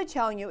 what they're really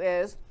telling you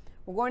is,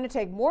 we're going to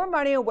take more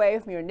money away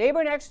from your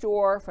neighbor next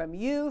door, from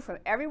you, from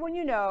everyone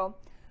you know,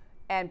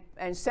 and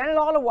send it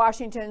all to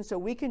Washington so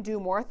we can do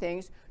more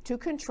things to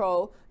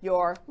control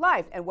your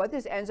life. And what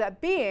this ends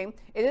up being,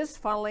 it is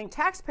funneling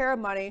taxpayer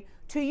money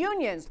to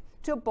unions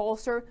to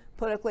bolster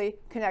politically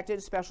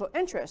connected special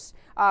interests.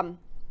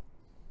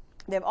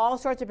 They have all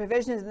sorts of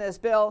provisions in this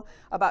bill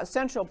about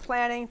central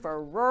planning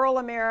for rural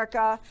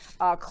America,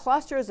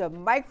 clusters of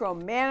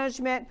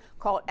micromanagement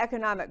called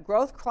economic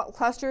growth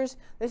clusters.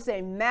 This is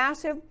a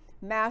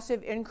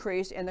massive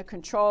increase in the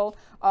control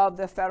of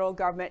the federal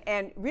government.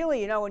 And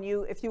really,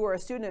 if you were a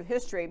student of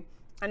history,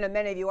 I know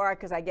many of you are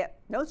because I get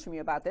notes from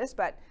you about this,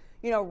 but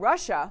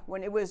Russia,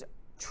 when it was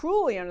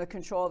truly under the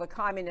control of the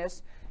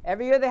communists,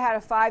 every year they had a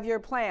 5-year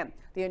plan.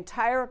 The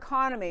entire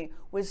economy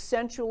was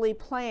centrally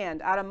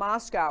planned out of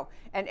Moscow.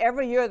 And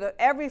every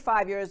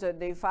 5 years, the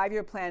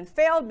 5-year plan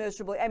failed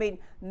miserably.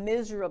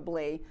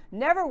 Miserably.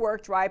 Never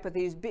worked right, but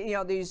these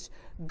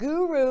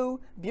guru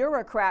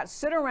bureaucrats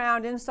sit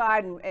around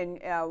inside in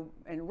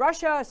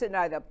Russia, sit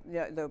inside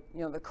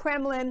the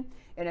Kremlin,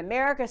 in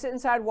America, sit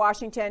inside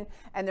Washington,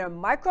 and they're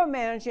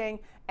micromanaging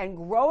and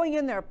growing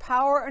in their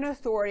power and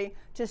authority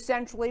to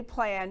centrally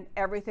plan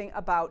everything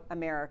about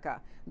America.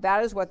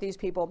 That is what these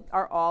people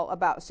are all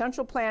about.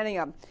 Central planning.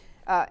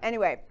 Allotting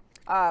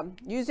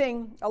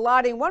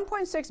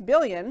 $1.6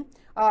 billion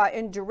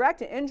in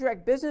direct and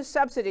indirect business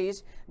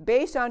subsidies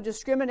based on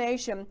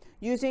discrimination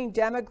using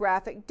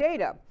demographic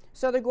data.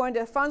 So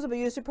funds will be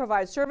used to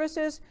provide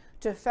services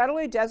to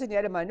federally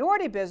designated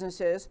minority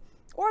businesses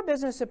or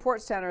business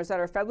support centers that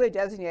are federally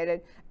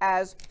designated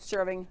as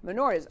serving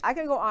minorities. I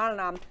can go on and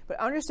on, but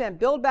understand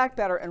Build Back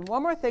Better. And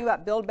one more thing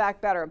about Build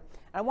Back Better.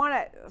 I want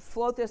to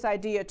float this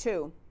idea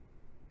too,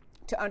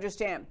 to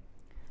understand.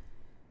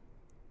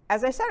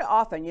 As I said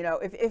often,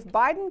 if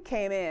Biden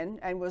came in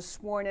and was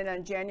sworn in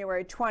on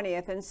January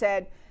 20th and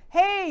said,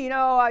 hey,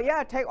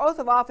 take oath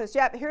of office.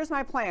 Yeah, here's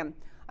my plan.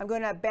 I'm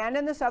going to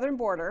abandon the southern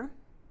border.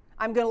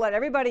 I'm going to let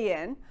everybody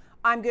in.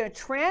 I'm going to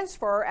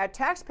transfer at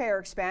taxpayer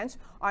expense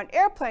on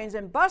airplanes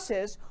and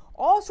buses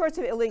all sorts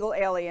of illegal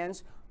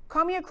aliens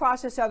coming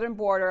across the southern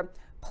border,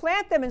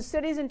 plant them in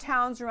cities and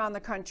towns around the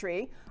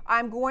country.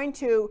 I'm going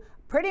to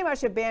pretty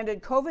much abandon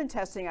COVID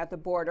testing at the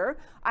border.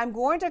 I'm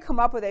going to come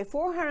up with a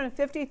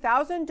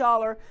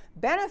 $450,000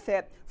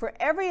 benefit for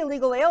every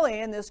illegal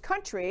alien in this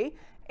country.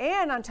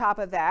 And on top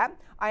of that,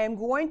 I am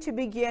going to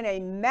begin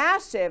a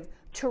massive,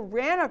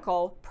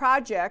 tyrannical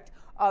project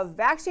of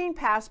vaccine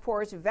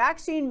passports,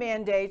 vaccine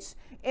mandates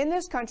in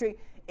this country.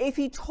 If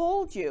he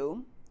told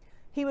you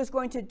he was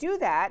going to do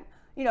that,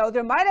 you know,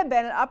 there might have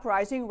been an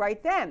uprising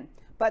right then.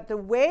 But the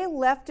way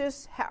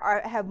leftists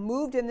have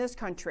moved in this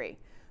country,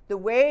 the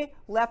way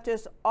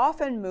leftists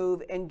often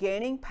move in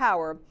gaining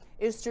power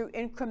is through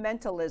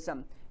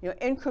incrementalism. You know,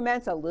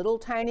 increments a little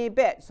tiny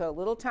bit. So a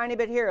little tiny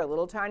bit here, a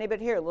little tiny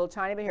bit here, a little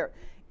tiny bit here.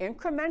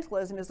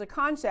 Incrementalism is the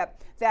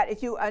concept that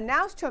if you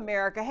announce to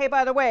America, hey,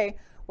 by the way,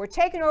 we're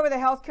taking over the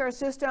healthcare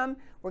system,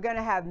 we're going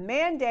to have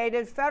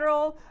mandated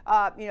federal,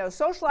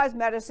 socialized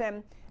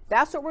medicine,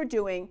 that's what we're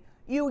doing,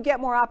 you get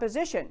more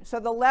opposition. So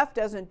the left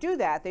doesn't do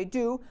that. They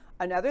do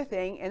another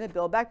thing in the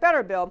Build Back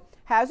Better bill,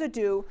 has to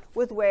do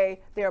with the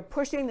way they're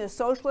pushing the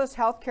socialist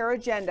healthcare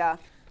agenda,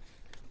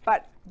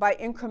 but by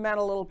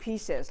incremental little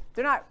pieces.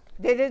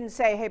 They didn't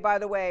say, hey, by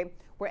the way,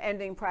 we're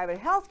ending private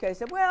health care. They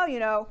said, well, you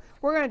know,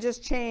 we're going to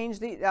just change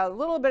a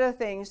little bit of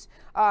things.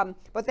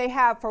 But they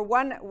have,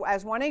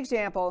 as one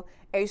example,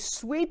 a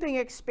sweeping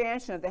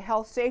expansion of the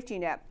health safety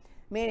net,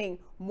 meaning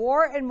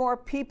more and more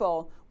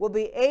people will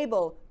be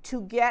able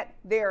to get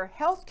their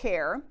health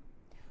care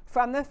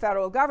from the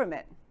federal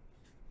government.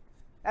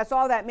 That's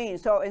all that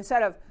means. So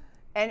instead of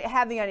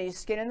having any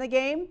skin in the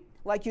game,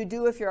 like you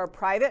do if you're a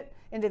private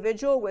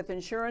individual with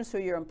insurance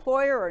through your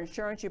employer or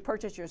insurance you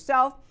purchase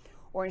yourself,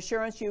 or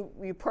insurance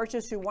you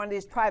purchase through one of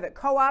these private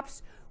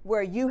co-ops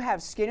where you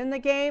have skin in the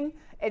game,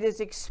 it is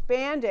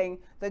expanding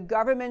the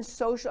government's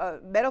the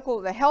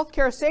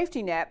healthcare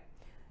safety net.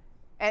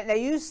 And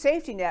they use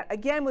safety net,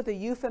 again with a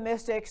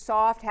euphemistic,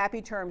 soft,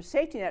 happy term,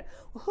 safety net.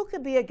 Well, who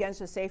could be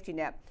against a safety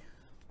net?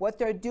 What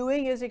they're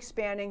doing is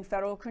expanding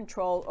federal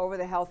control over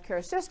the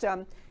healthcare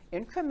system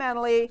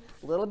incrementally,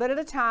 a little bit at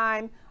a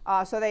time.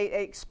 So it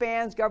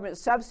expands government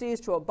subsidies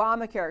to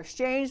Obamacare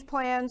exchange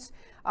plans.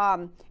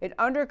 It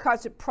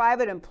undercuts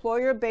private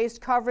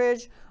employer-based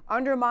coverage,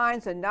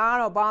 undermines the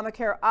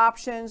non-Obamacare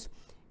options,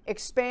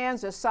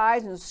 expands the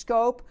size and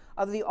scope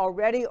of the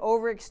already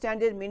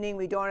overextended, meaning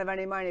we don't have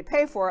any money to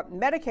pay for it,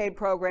 Medicaid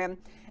program,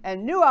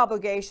 and new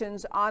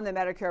obligations on the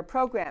Medicare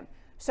program.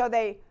 So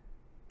they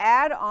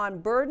add on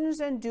burdens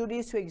and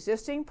duties to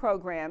existing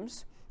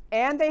programs,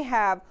 and they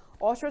have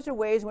all sorts of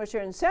ways in which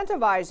they're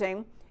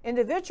incentivizing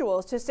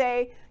individuals to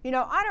say, you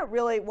know, I don't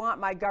really want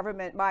my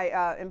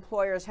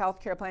employer's health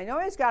care plan. You know,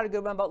 it's got a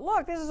good one, but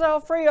look, this is all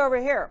free over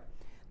here.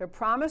 They're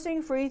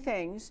promising free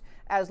things,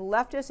 as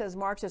leftists, as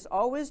Marxists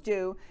always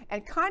do,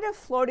 and kind of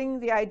floating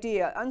the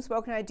idea,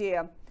 unspoken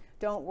idea,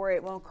 don't worry,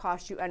 it won't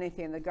cost you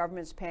anything. The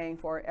government's paying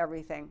for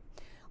everything.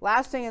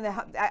 Last thing,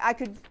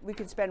 we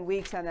could spend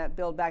weeks on that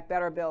Build Back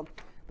Better bill,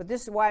 but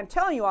this is why I'm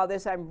telling you all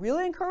this. I'm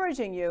really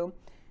encouraging you.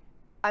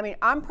 I mean,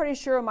 I'm pretty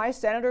sure my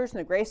senators in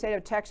the great state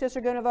of Texas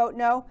are going to vote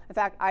no. In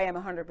fact, I am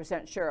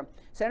 100% sure.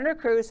 Senator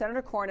Cruz,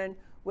 Senator Cornyn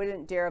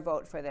wouldn't dare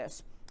vote for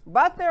this.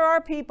 But there are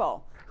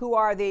people who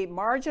are the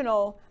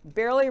marginal,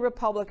 barely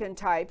Republican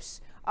types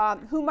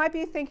who might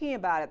be thinking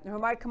about it, who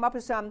might come up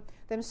with some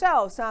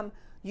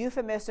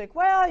euphemistic,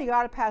 well, you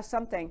got to pass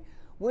something.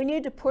 We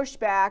need to push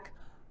back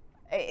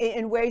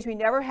in ways we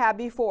never have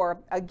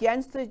before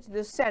against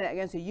the Senate,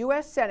 against the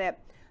U.S. Senate,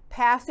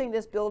 passing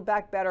this Build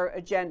Back Better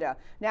agenda.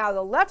 Now,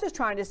 the left is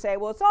trying to say,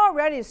 well, it's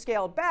already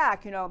scaled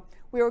back. You know,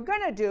 we were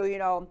going to do, you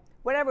know,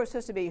 whatever it's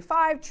supposed to be,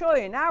 $5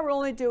 trillion. Now we're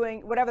only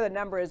doing whatever the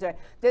number is.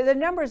 The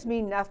numbers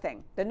mean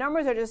nothing. The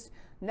numbers are just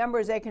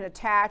numbers they can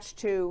attach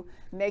to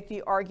make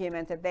the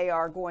argument that they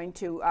are going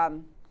to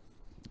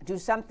do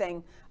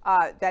something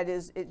that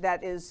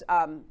is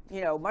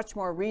much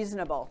more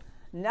reasonable.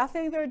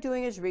 Nothing they're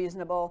doing is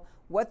reasonable.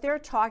 What they're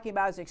talking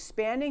about is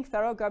expanding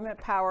federal government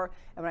power.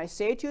 And when I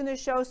say to you in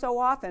this show so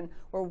often,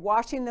 we're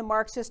watching the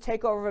Marxists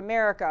take over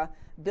America.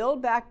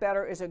 Build Back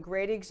Better is a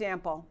great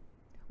example.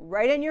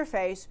 Right in your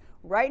face,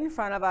 right in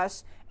front of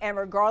us, and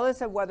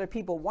regardless of whether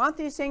people want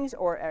these things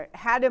or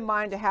had in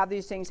mind to have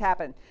these things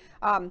happen.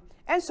 And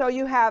so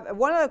you have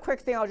one other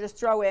quick thing I'll just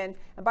throw in.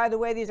 And by the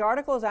way, these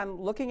articles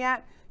I'm looking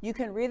at, you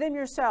can read them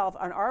yourself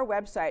on our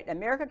website,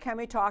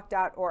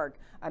 americacanwetalk.org.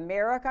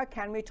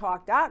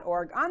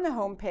 americacanwetalk.org. On the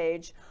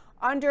homepage,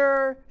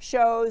 under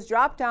shows,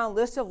 drop down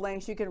list of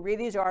links, you can read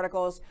these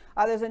articles.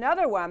 There's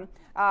another one,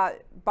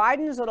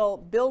 Biden's little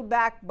Build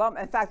Back bump.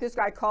 In fact, this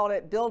guy called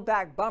it Build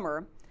Back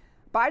Bummer.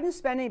 Biden's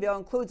spending bill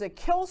includes a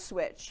kill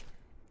switch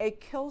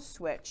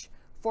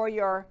for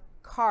your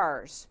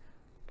cars,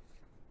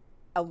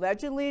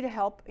 allegedly to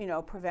help,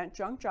 prevent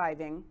drunk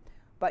driving.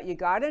 But you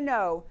got to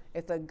know,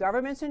 if the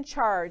government's in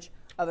charge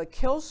of a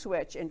kill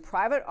switch in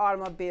private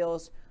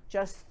automobiles,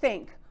 just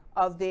think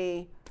of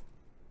the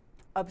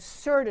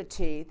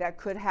absurdity that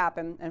could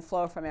happen and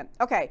flow from it.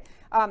 Okay,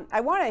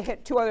 I want to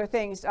hit two other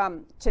things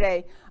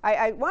today.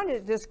 I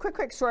wanted this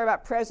quick story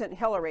about President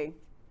Hillary.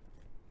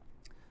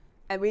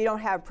 And we don't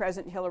have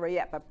President Hillary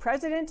yet, but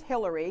President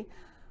Hillary,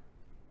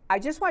 I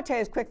just want to tell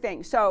you this quick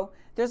thing. So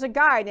there's a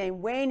guy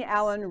named Wayne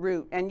Allen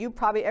Root, and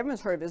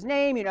everyone's heard of his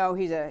name.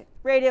 He's a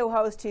radio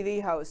host,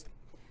 TV host.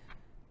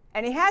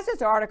 And he has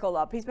this article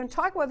up. He's been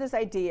talking about this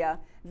idea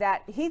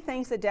that he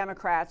thinks the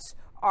Democrats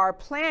are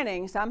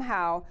planning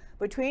somehow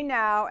between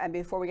now and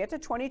before we get to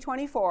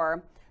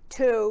 2024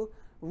 to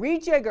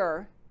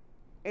rejigger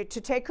it, to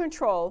take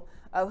control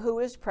of who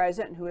is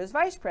president and who is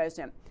vice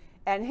president.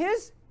 And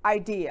his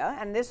idea,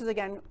 and this is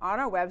again on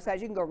our website,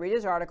 you can go read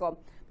his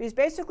article, but he's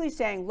basically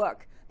saying,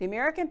 look, the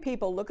American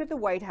people look at the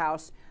White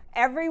House,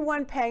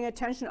 everyone paying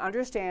attention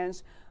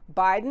understands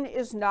Biden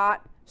is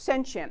not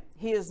sentient.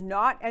 He is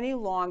not any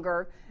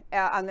longer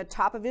on the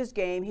top of his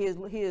game. He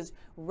is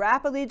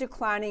rapidly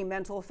declining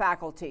mental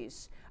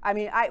faculties. I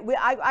mean,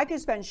 I could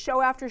spend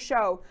show after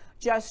show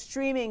just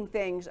streaming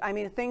things. I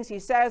mean, things he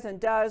says and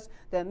does.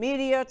 The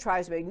media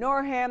tries to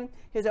ignore him.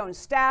 His own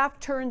staff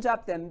turns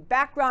up the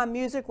background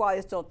music while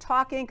he's still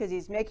talking because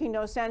he's making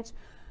no sense.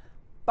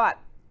 But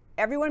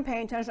everyone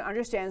paying attention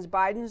understands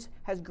Biden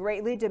has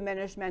greatly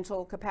diminished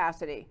mental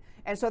capacity.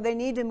 And so they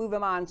need to move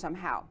him on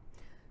somehow.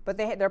 But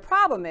their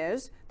problem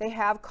is they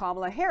have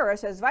Kamala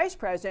Harris as vice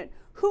president,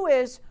 who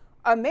is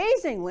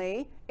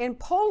amazingly in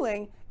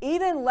polling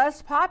even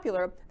less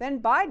popular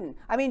than Biden.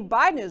 I mean,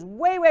 Biden is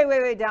way, way,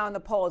 way, way down the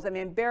polls. I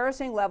mean,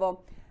 embarrassing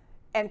level.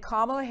 And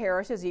Kamala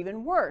Harris is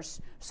even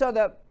worse. So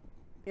the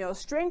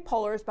string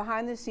pullers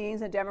behind the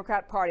scenes in the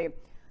Democrat Party,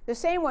 the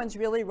same ones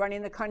really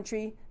running the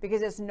country,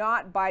 because it's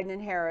not Biden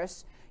and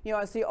Harris.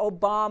 It's the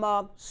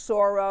Obama,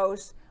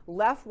 Soros,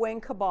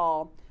 left-wing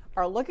cabal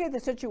are looking at the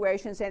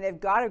situation saying they've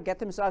got to get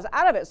themselves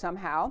out of it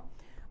somehow,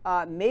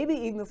 maybe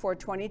even before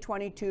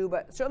 2022,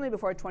 but certainly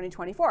before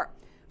 2024.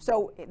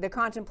 So the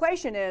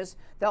contemplation is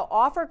they'll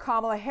offer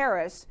Kamala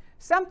Harris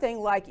something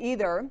like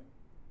either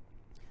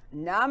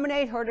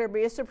nominate her to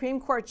be a Supreme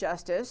Court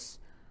justice,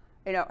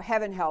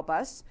 heaven help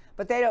us,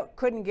 but they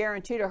couldn't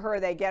guarantee to her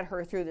they get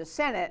her through the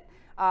Senate.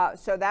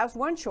 So that's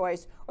one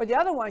choice. Or the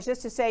other one is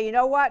just to say, you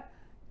know what,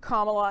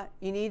 Kamala,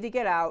 you need to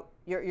get out.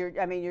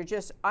 You're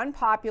just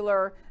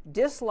unpopular,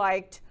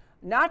 disliked,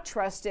 not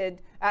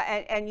trusted,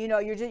 and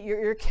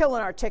you're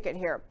killing our ticket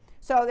here.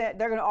 So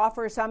they're going to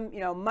offer some,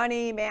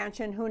 money,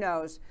 mansion, who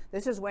knows.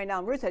 This is Wayne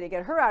Allen Root said to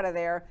get her out of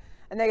there,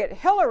 and they get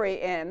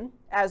Hillary in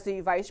as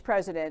the vice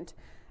president,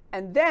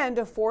 and then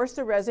to force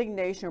the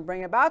resignation or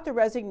bring about the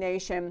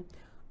resignation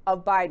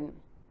of Biden.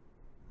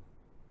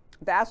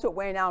 That's what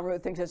Wayne Allen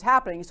Root thinks is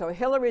happening. So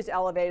Hillary's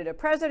elevated to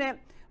president,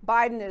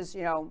 Biden is,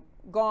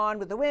 gone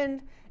with the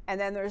wind, and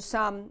then there's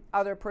some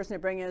other person to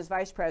bring in as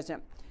vice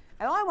president.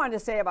 And all I wanted to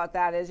say about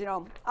that is,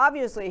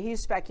 obviously he's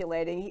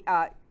speculating,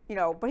 but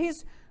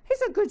he's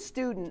a good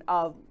student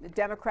of the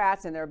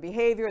Democrats and their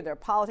behavior, their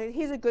politics.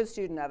 He's a good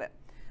student of it.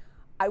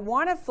 I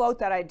want to float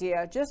that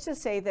idea just to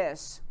say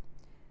this.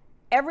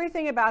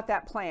 Everything about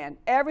that plan,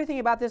 everything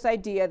about this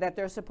idea that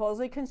they're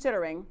supposedly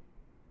considering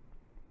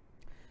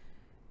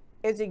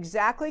is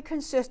exactly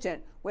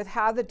consistent with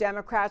how the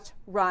Democrats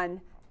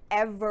run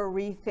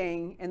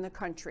everything in the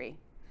country.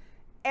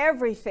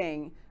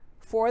 Everything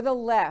for the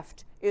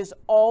left is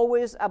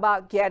always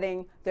about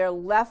getting their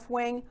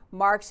left-wing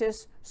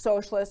Marxist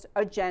socialist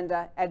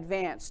agenda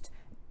advanced.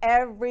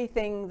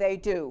 Everything they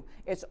do.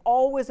 It's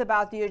always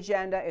about the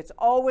agenda. It's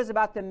always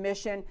about the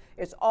mission.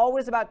 It's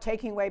always about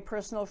taking away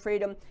personal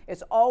freedom.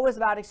 It's always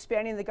about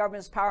expanding the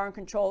government's power and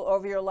control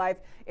over your life.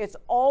 It's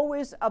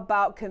always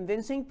about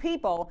convincing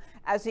people,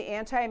 as the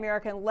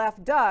anti-American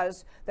left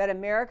does, that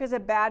America is a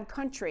bad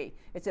country.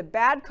 It's a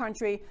bad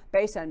country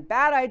based on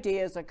bad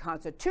ideas. The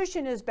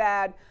Constitution is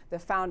bad. The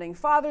Founding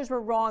Fathers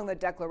were wrong. The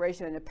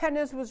Declaration of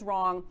Independence was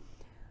wrong.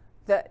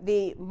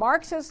 The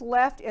Marxist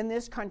left in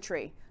this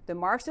country, the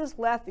Marxist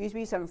left, there used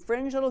to be some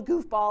fringe little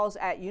goofballs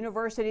at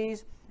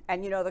universities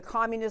and, the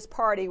Communist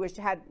Party, which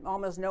had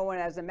almost no one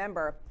as a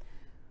member.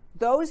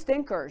 Those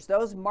thinkers,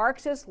 those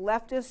Marxist,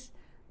 leftist,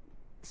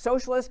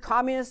 socialist,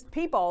 communist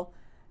people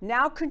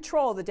now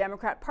control the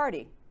Democrat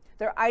Party.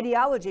 Their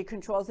ideology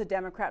controls the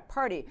Democrat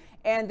Party.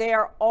 And they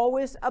are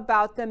always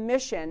about the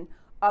mission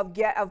of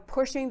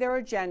pushing their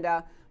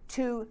agenda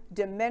to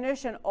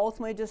diminish and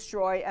ultimately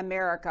destroy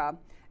America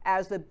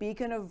as the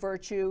beacon of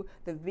virtue,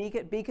 the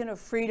beacon of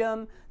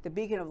freedom, the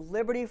beacon of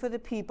liberty for the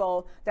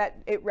people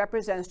that it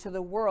represents to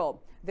the world.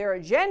 Their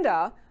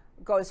agenda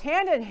goes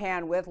hand in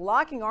hand with,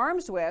 locking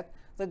arms with,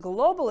 the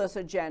globalist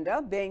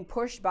agenda being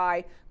pushed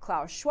by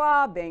Klaus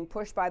Schwab, being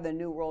pushed by the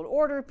New World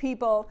Order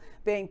people,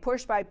 being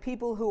pushed by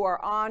people who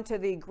are on to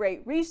the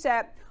Great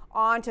Reset,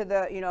 on to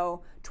the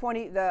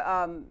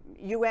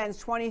UN's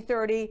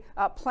 2030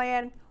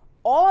 plan.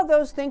 All of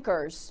those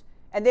thinkers,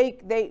 and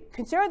they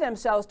consider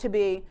themselves to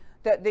be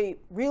the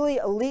really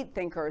elite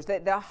thinkers,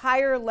 the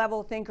higher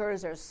level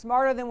thinkers. They're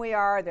smarter than we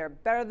are, they're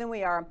better than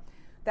we are.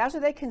 That's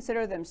what they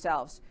consider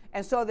themselves.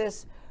 And so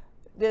this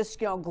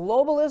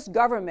globalist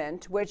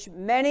government, which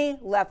many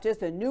leftists,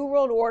 the New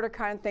World Order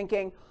kind of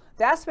thinking,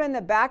 that's been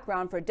the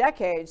background for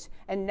decades.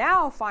 And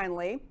now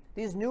finally,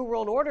 these New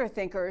World Order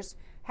thinkers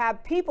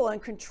have people in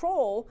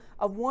control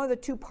of one of the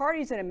two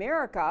parties in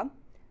America.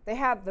 They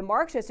have the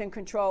Marxists in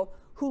control,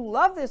 who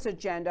love this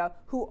agenda,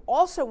 who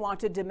also want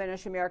to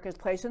diminish America's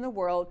place in the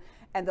world.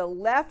 And the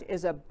left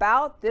is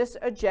about this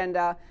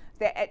agenda.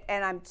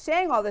 And I'm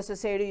saying all this to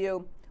say to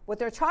you, what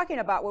they're talking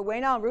about, what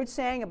Wayne Allen Root's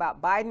saying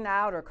about Biden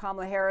out or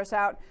Kamala Harris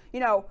out, you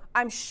know,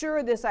 I'm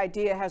sure this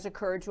idea has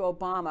occurred to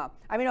Obama.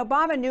 I mean,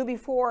 Obama knew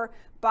before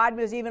Biden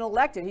was even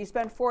elected. He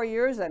spent 4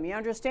 years with him. He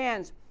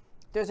understands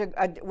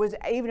was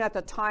even at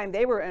the time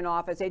they were in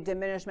office, a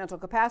diminished mental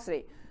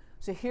capacity.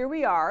 So here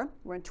we are,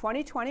 we're in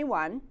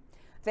 2021.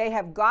 They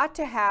have got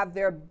to have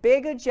their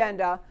big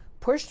agenda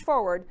pushed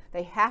forward.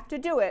 They have to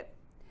do it.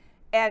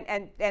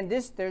 And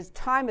there's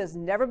time has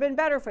never been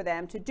better for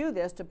them to do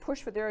this, to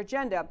push for their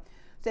agenda.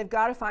 So they've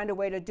got to find a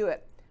way to do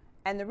it.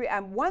 And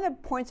one of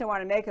the points I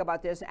want to make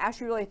about this, and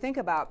actually really think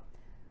about,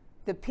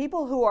 the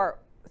people who are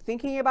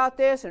thinking about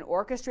this and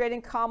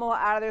orchestrating Kamala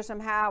out of there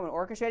somehow and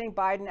orchestrating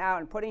Biden out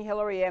and putting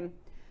Hillary in,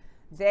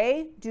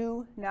 they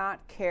do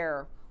not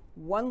care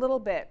one little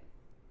bit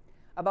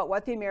about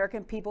what the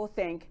American people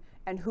think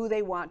and who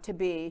they want to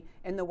be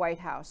in the White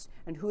House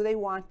and who they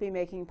want to be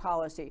making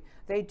policy.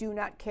 They do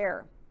not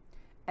care.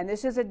 And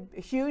this is a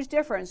huge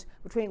difference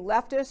between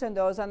leftists and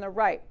those on the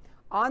right.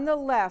 On the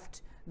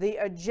left, the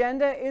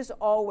agenda is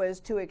always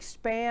to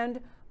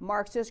expand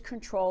Marxist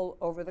control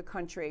over the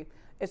country.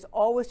 It's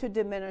always to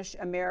diminish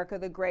America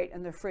the Great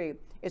and the Free.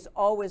 It's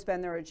always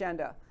been their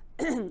agenda.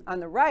 On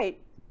the right,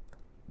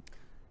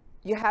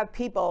 you have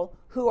people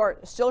who are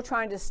still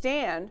trying to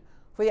stand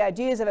for the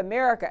ideas of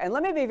America. And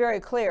let me be very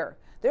clear.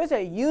 There's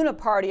a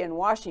uniparty in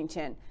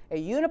Washington,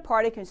 a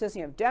uniparty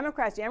consisting of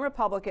Democrats and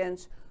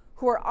Republicans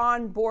who are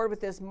on board with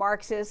this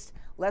Marxist,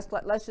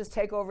 let's just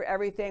take over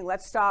everything.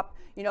 Let's stop,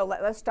 you know,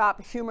 let's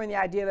stop humoring the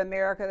idea of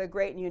America the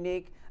Great and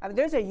unique. I mean,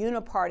 there's a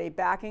uniparty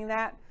backing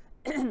that,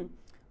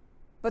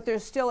 but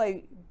there's still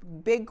a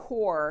big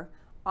core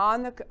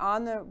on the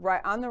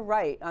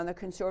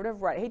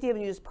conservative right. I hate to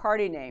even use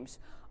party names.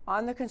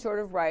 On the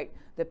conservative right,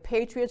 the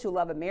patriots who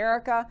love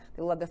America,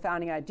 they love the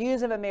founding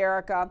ideas of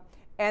America,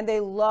 and they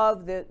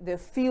love the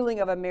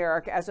feeling of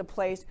America as a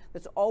place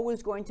that's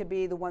always going to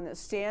be the one that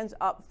stands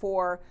up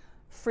for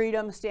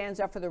freedom, stands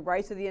up for the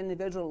rights of the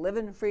individual to live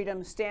in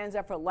freedom, stands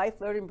up for life,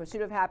 liberty, and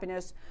pursuit of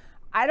happiness.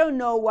 I don't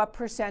know what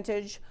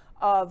percentage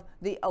of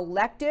the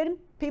elected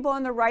people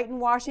on the right in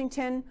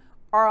Washington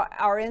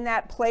are in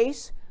that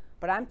place,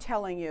 but I'm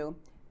telling you,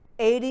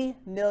 80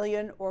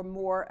 million or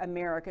more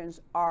Americans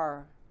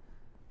are.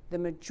 The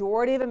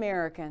majority of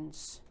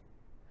Americans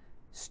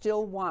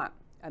still want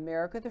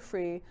America the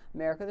free,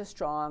 America the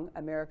strong,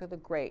 America the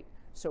great.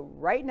 So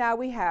right now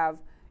we have,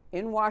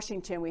 in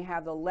Washington, we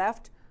have the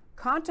left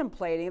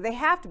contemplating, they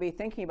have to be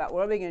thinking about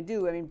what are they going to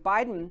do. I mean,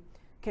 Biden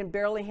can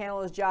barely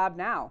handle his job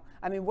now.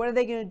 I mean, what are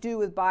they going to do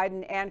with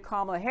Biden and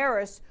Kamala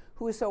Harris,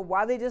 who is so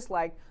widely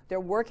disliked? They're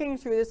working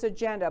through this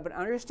agenda, but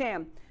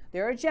understand,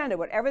 their agenda,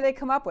 whatever they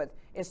come up with,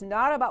 is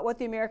not about what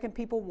the American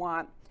people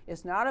want.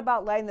 It's not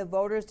about letting the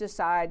voters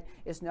decide.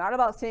 It's not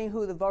about seeing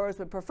who the voters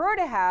would prefer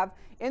to have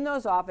in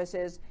those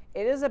offices.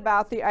 It is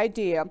about the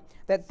idea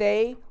that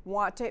they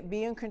want to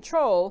be in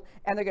control,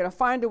 and they're going to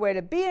find a way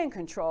to be in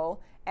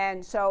control.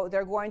 And so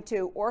they're going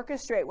to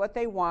orchestrate what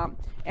they want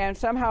and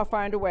somehow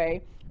find a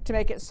way to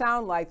make it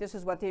sound like this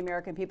is what the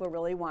American people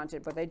really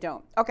wanted, but they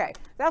don't. Okay,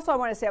 that's all I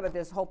want to say about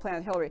this whole plan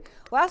with Hillary.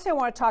 Last thing I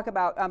want to talk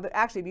about, but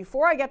actually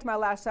before I get to my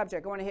last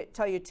subject, I want to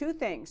tell you two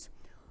things.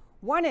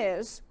 One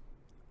is,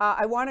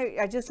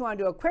 I just want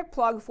to do a quick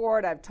plug for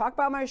it. I've talked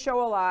about my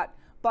show a lot,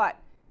 but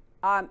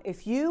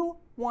if you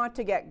want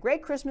to get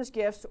great Christmas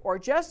gifts or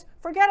just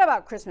forget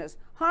about Christmas,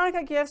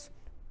 Hanukkah gifts,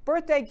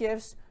 birthday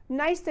gifts,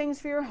 nice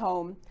things for your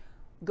home,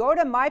 go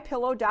to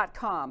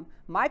mypillow.com.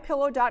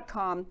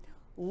 Mypillow.com.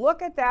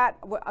 Look at that.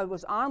 I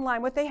was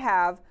online, what they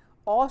have,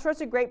 all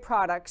sorts of great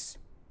products.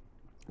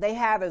 They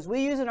have, as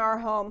we use in our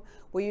home,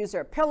 we use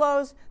their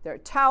pillows, their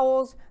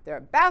towels, their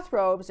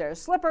bathrobes, their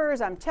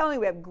slippers. I'm telling you,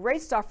 we have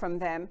great stuff from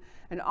them.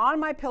 And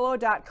on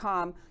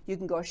mypillow.com, you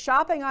can go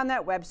shopping on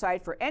that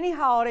website for any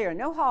holiday or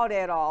no holiday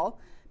at all.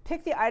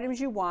 Pick the items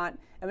you want,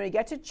 and when you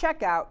get to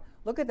checkout,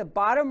 look at the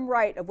bottom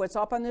right of what's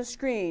up on the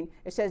screen.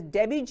 It says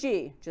Debbie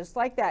G, just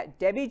like that,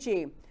 Debbie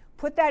G.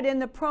 Put that in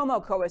the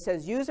promo code. It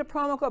says use a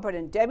promo code, put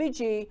in Debbie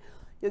G.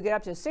 You'll get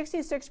up to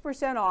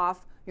 66%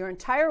 off your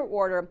entire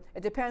order.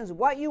 It depends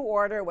what you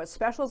order, what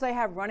specials they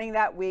have running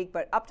that week,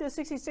 but up to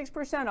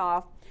 66%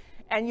 off.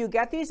 And you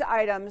get these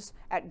items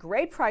at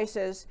great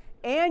prices,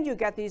 and you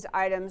get these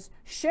items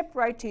shipped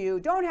right to you.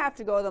 Don't have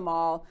to go to the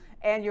mall.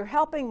 And you're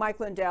helping Mike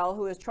Lindell,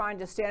 who is trying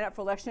to stand up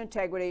for election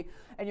integrity,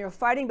 and you're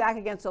fighting back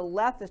against the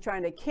left that's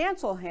trying to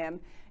cancel him.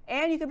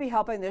 And you could be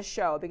helping this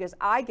show because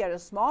I get a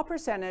small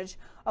percentage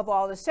of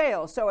all the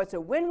sales. So it's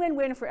a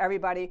win-win-win for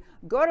everybody.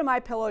 Go to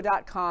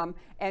mypillow.com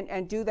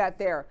and do that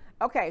there.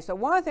 Okay, so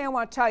one thing I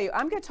want to tell you,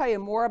 I'm going to tell you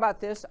more about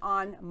this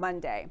on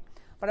Monday.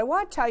 But I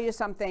want to tell you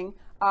something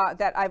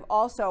that I've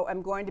also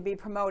am going to be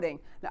promoting.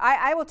 Now,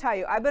 I will tell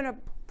you, I've been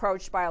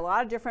approached by a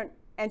lot of different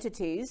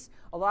entities,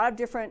 a lot of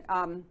different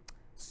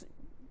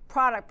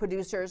product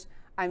producers.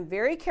 I'm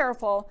very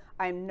careful.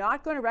 I'm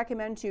not going to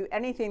recommend to you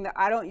anything that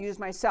I don't use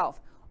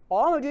myself.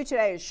 All I'm going to do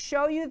today is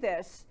show you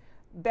this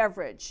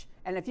beverage.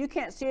 And if you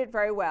can't see it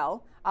very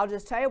well, I'll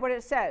just tell you what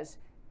it says.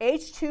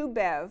 H2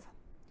 Bev,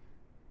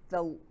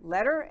 the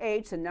letter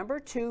H, the number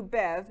 2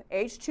 Bev,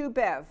 H2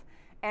 Bev.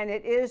 and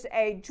it is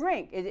a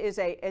drink. It is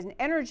an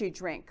energy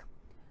drink.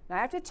 Now, I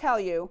have to tell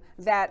you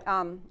that,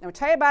 I'll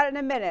tell you about it in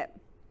a minute,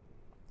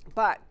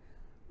 but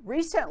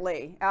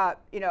recently,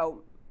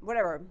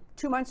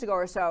 2 months ago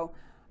or so,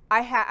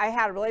 I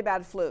had a really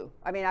bad flu.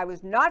 I mean, I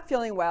was not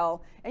feeling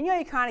well, and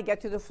you kind of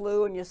get through the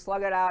flu and you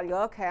slug it out and you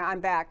go, okay, I'm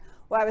back.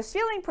 Well, I was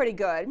feeling pretty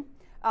good,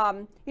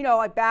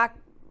 like back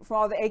from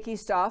all the achy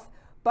stuff,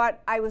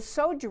 but I was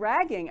so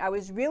dragging. I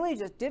was really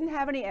just didn't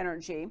have any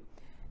energy.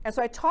 And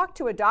so I talked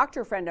to a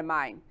doctor friend of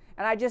mine,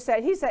 and I just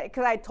said,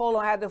 because I told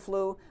him I had the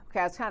flu. Okay,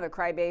 I was kind of a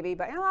crybaby,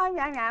 but I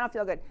don't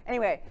feel good.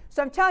 Anyway,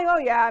 so I'm telling you, oh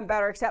yeah, I'm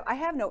better, except I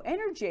have no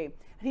energy.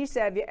 And he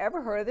said, have you ever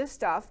heard of this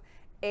stuff,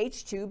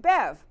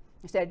 H2Bev?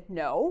 I said,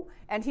 no.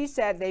 And he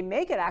said, they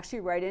make it actually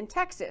right in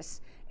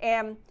Texas.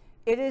 And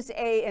it is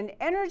an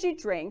energy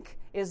drink,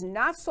 is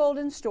not sold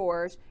in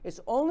stores. It's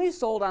only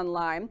sold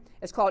online.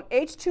 It's called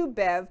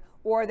H2Bev,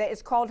 or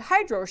it's called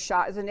Hydro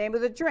Shot is the name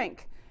of the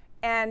drink.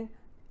 And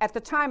at the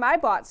time I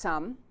bought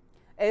some,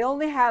 it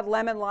only had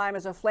lemon lime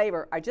as a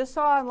flavor. I just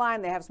saw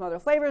online they have some other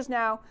flavors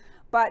now,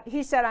 but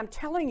he said, I'm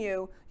telling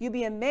you, you'd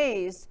be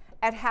amazed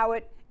at how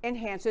it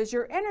enhances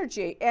your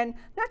energy. And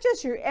not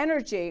just your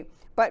energy,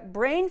 but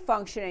brain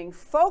functioning,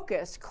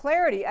 focus,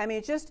 clarity. I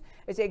mean,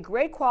 it's a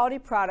great quality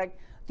product.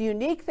 The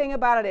unique thing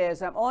about it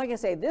is, I'm only going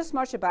to say this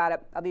much about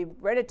it. I'll be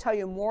ready to tell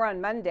you more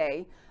on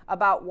Monday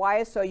about why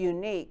it's so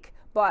unique.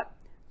 But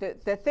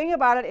the thing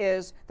about it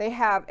is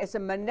it's a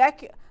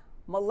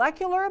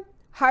molecular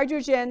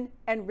hydrogen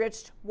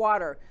enriched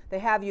water. They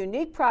have a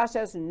unique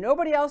process,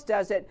 nobody else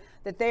does it,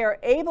 that they are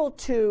able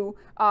to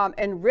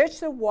enrich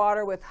the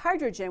water with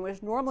hydrogen,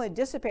 which normally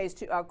dissipates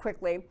too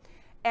quickly.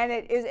 And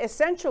it is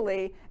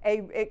essentially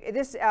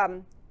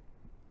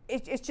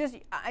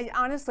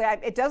honestly,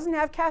 it doesn't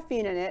have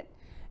caffeine in it.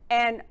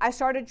 And I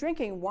started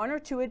drinking 1 or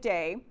 2 a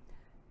day.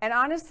 And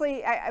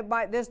honestly,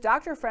 this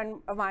doctor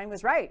friend of mine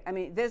was right. I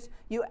mean,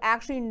 you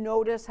actually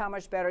notice how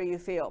much better you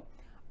feel.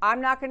 I'm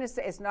not going to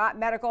say, it's not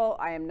medical.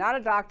 I am not a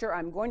doctor.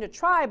 I'm going to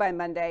try by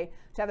Monday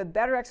to have a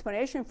better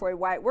explanation for you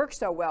why it works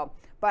so well.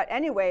 But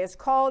anyway, it's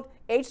called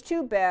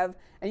H2Bev,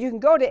 and you can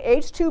go to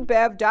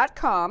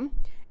h2bev.com,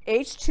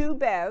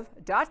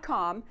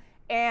 h2bev.com,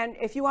 and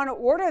if you want to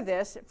order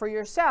this for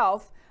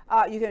yourself,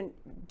 you can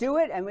do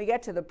it, and we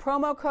get to the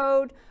promo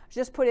code.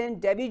 Just put in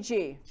Debbie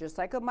G, just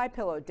like on my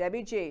pillow,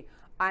 Debbie G.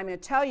 I'm going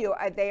to tell you,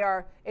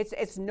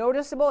 it's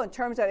noticeable in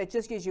terms of it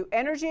just gives you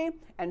energy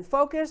and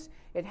focus.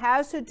 It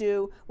has to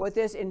do with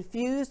this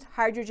infused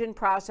hydrogen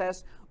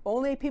process.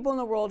 Only people in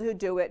the world who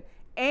do it.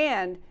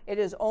 And it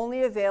is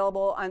only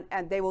available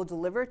and they will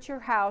deliver it to your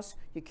house.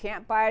 You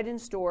can't buy it in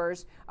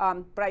stores. There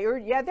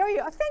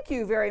you. Thank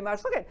you very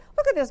much. Look at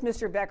this,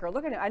 Mr. Becker.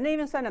 Look at it. I didn't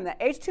even send him that.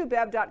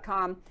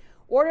 H2bev.com.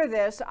 Order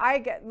this.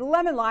 The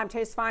lemon lime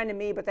tastes fine to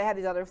me, but they have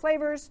these other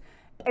flavors.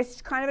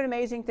 It's kind of an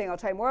amazing thing. I'll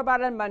tell you more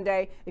about it on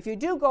Monday. If you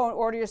do go and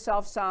order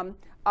yourself some,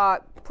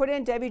 put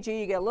in Debbie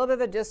G. You get a little bit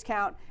of a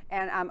discount,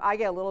 and I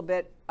get a little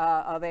bit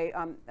of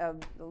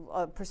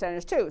a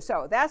percentage too.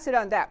 So that's it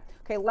on that.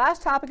 Okay,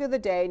 last topic of the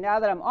day, now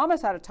that I'm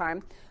almost out of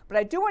time, but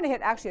I do want to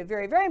hit actually a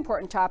very, very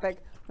important topic,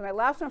 my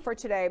last one for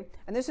today,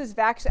 and this is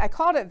I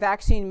called it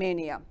Vaccine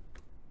Mania.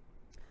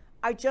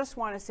 I just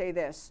want to say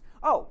this.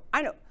 Oh,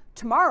 I know.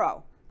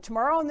 Tomorrow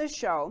on this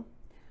show,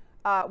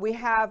 we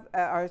have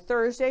our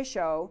Thursday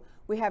show.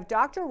 We have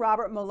Dr.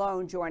 Robert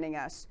Malone joining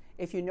us.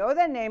 If you know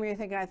that name, you're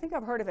thinking, I think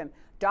I've heard of him.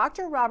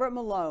 Dr. Robert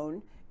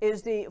Malone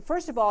is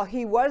first of all,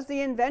 he was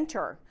the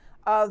inventor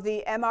of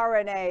the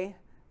mRNA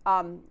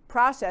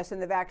process in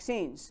the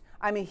vaccines.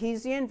 I mean,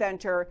 he's the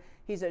inventor.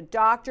 He's a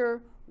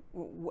doctor,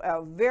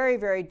 a very,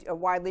 very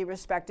widely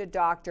respected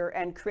doctor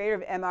and creator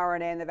of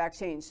mRNA in the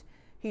vaccines.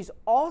 He's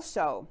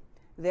also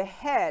the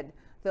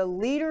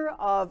leader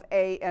of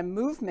a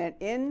movement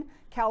in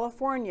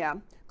California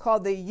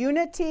called the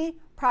Unity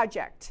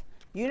Project.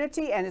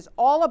 Unity, and it's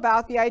all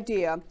about the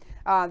idea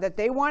that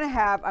they want to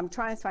have, I'm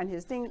trying to find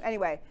his thing,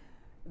 anyway,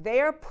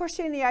 they are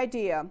pushing the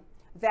idea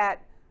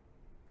that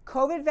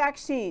COVID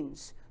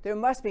vaccines, there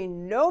must be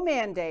no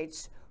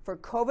mandates for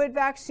COVID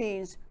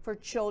vaccines for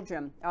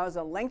children. That was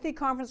a lengthy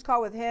conference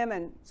call with him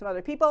and some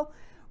other people,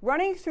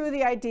 running through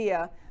the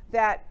idea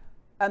that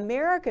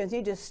Americans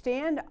need to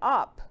stand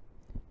up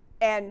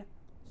and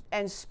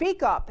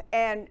speak up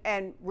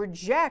and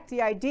reject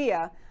the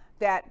idea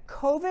that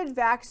COVID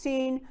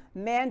vaccine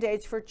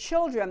mandates for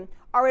children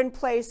are in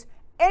place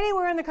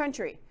anywhere in the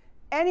country.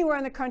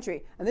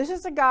 And this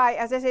is the guy,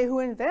 as I say, who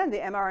invented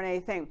the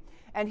mRNA thing.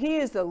 And he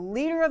is the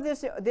leader of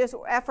this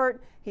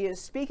effort. He is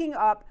speaking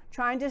up,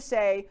 trying to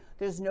say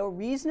there's no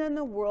reason in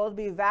the world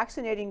to be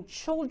vaccinating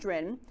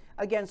children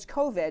against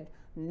COVID.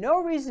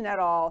 No reason at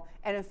all.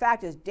 And in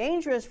fact, it's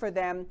dangerous for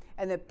them.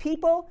 And the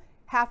people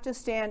have to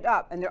stand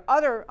up. And their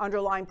other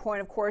underlying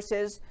point, of course,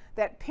 is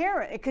that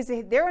because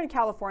they're in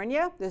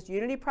California, this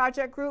Unity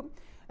Project group,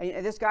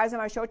 and this guy's on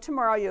my show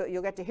tomorrow.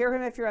 You'll get to hear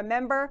him if you're a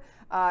member,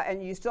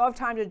 and you still have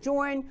time to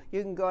join.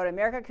 You can go to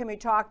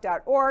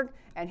americacanwetalk.org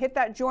and hit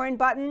that join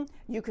button.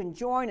 You can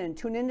join and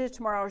tune into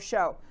tomorrow's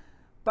show.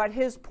 But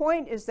his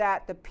point is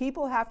that the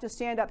people have to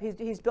stand up.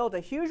 He's built a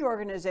huge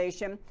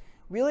organization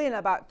really in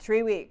about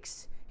 3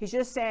 weeks. He's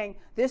just saying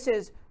this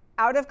is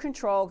out of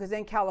control because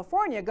in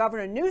California,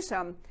 Governor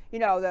Newsom, you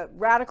know, the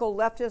radical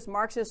leftist,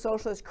 Marxist,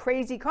 socialist,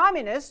 crazy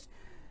communist,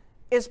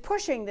 is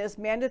pushing this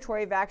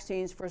mandatory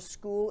vaccines for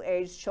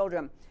school-aged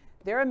children.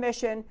 Their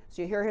mission,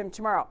 so you hear him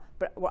tomorrow.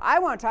 But what I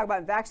want to talk about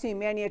in Vaccine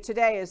Mania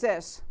today is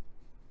this.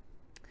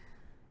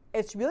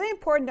 It's really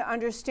important to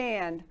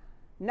understand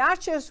not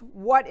just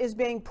what is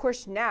being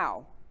pushed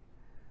now,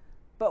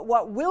 but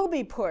what will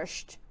be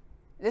pushed.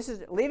 This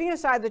is leaving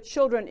aside the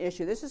children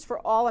issue. This is for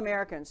all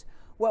Americans.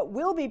 What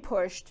will be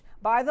pushed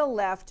by the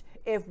left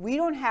if we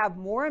don't have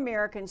more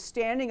Americans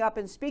standing up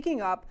and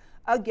speaking up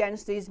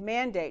against these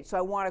mandates. So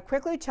I want to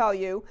quickly tell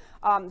you,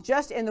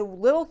 just in the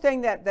little thing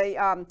that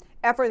the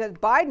effort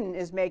that Biden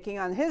is making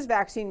on his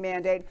vaccine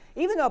mandate,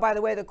 even though, by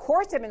the way, the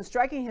courts have been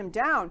striking him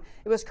down,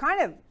 it was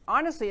kind of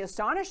honestly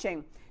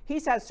astonishing.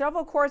 He's had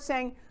several courts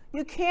saying,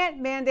 you can't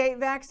mandate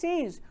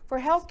vaccines for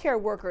healthcare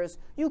workers.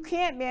 You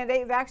can't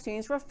mandate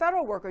vaccines for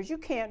federal workers. You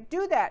can't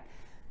do that.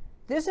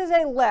 This is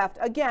a left,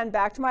 again,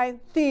 back to my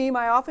theme,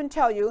 I often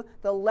tell you,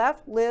 the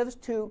left lives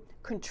to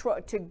control,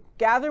 to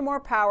gather more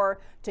power,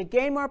 to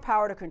gain more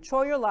power, to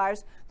control your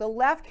lives. The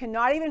left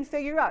cannot even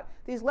figure out,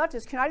 these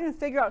leftists cannot even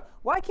figure out,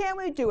 why can't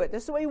we do it?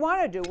 This is what we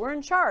want to do. We're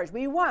in charge.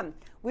 We won.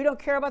 We don't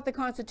care about the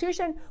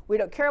Constitution. We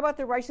don't care about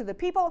the rights of the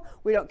people.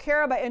 We don't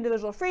care about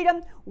individual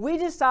freedom. We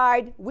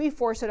decide, we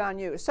force it on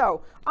you.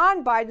 So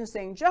on Biden's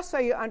thing, just so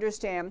you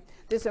understand,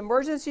 this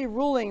emergency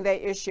ruling they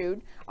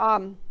issued,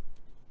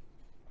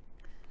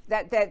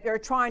 that they're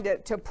trying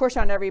to push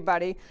on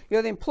everybody. You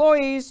know, the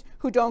employees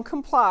who don't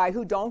comply,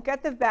 who don't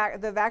get the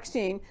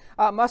vaccine,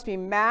 must be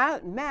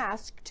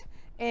masked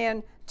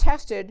and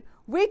tested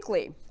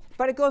weekly.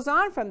 But it goes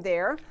on from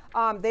there.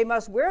 They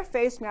must wear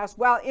face masks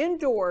while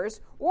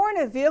indoors or in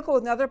a vehicle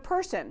with another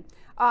person.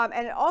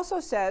 And it also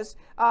says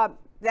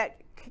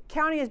that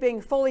counting as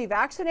being fully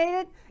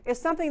vaccinated is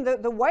something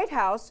that the White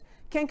House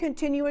can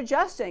continue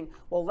adjusting.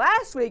 Well,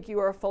 last week you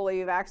were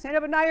fully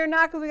vaccinated, but now you're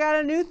not because we got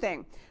a new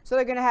thing. So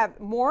they're going to have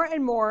more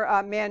and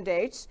more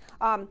mandates.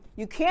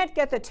 You can't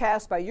get the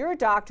test by your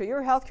doctor,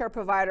 your healthcare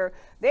provider.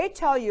 They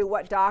tell you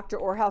what doctor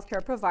or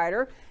healthcare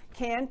provider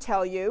can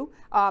tell you,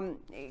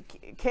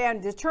 can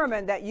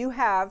determine that you've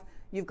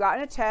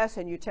gotten a test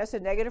and you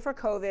tested negative for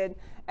COVID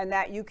and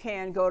that you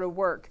can go to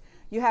work.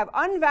 You have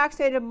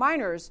unvaccinated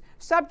minors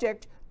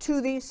subject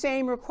to the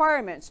same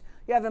requirements.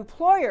 You have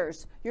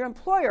employers. Your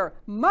employer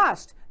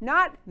must,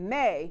 not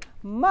may,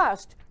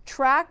 must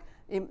track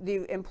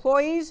the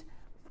employee's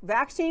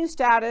vaccine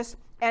status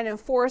and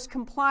enforce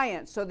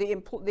compliance. So the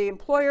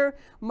employer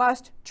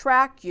must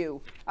track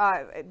you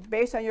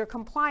based on your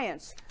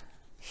compliance.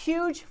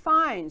 Huge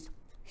fines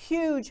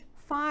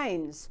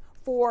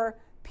for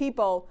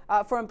people,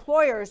 for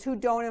employers who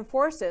don't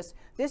enforce this.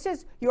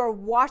 You're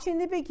watching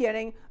the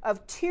beginning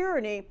of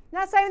tyranny.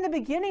 That's not even the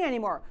beginning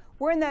anymore.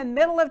 We're in the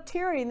middle of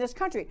tyranny in this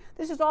country.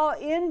 This is all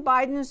in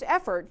Biden's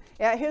effort,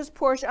 his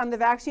push on the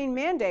vaccine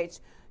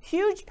mandates.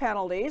 Huge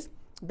penalties.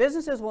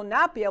 Businesses will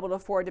not be able to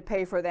afford to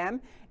pay for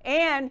them.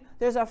 And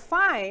there's a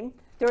fine.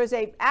 There is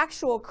an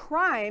actual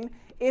crime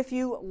if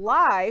you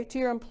lie to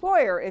your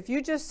employer. If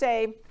you just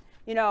say,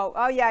 you know,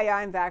 oh yeah,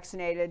 I'm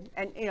vaccinated,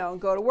 and you know,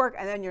 go to work,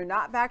 and then you're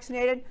not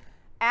vaccinated,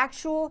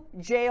 actual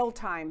jail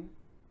time.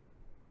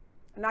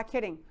 I'm not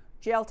kidding.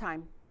 Jail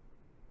time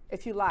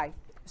if you lie.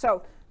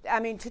 So, I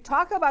mean, to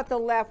talk about the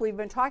left, we've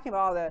been talking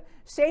about all the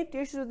safety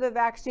issues of the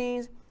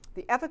vaccines,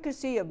 the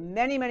efficacy of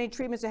many, many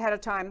treatments ahead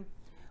of time.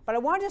 But I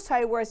want to just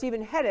tell you where it's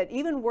even headed,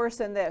 even worse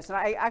than this. And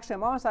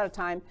I'm almost out of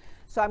time.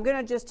 So I'm going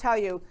to just tell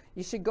you,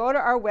 you should go to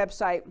our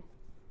website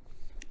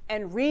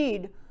and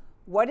read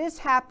what is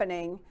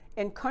happening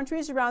in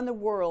countries around the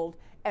world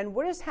and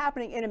what is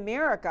happening in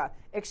America.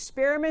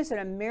 Experiments in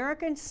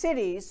American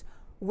cities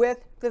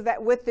with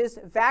this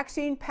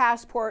vaccine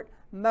passport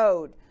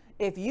mode.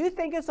 If you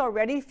think it's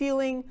already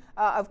feeling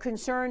of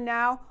concern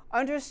now,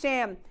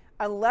 understand,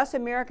 unless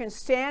Americans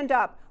stand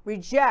up,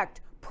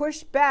 reject,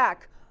 push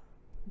back,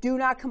 do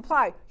not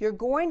comply, you're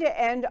going to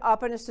end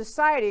up in a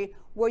society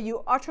where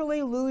you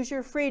utterly lose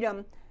your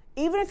freedom,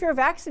 even if you're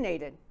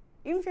vaccinated.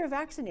 Even if you're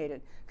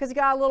vaccinated. Because you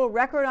got a little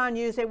record on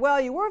you, say, well,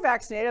 you were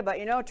vaccinated, but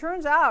you know, it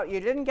turns out you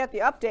didn't get the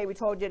update we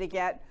told you to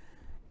get.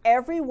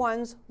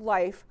 Everyone's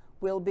life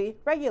will be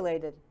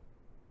regulated.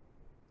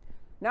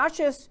 Not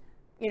just,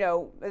 you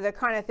know, the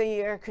kind of thing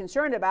you're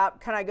concerned about.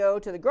 Can I go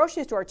to the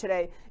grocery store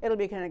today? It'll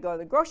be, can I go to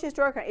the grocery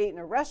store? Can I eat in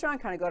a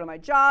restaurant? Can I go to my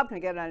job? Can I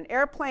get on an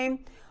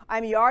airplane?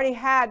 I mean, you already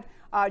had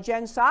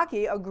Jen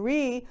Psaki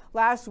agree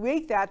last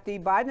week that the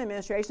Biden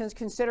administration is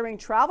considering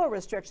travel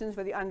restrictions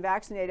for the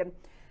unvaccinated.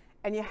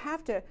 And you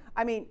have to,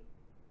 I mean,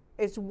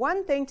 it's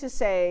one thing to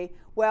say,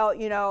 well,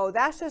 you know,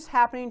 that's just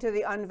happening to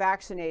the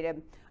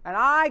unvaccinated. And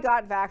I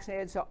got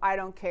vaccinated, so I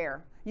don't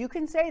care. You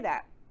can say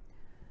that.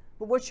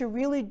 But what you're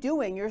really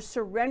doing, you're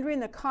surrendering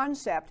the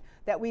concept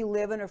that we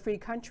live in a free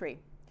country.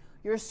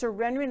 You're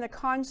surrendering the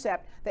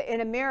concept that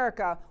in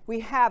America, we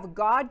have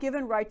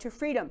God-given right to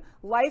freedom,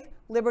 life,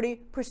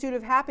 liberty, pursuit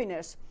of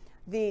happiness.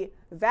 the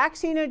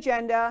vaccine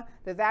agenda,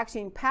 the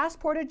vaccine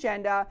passport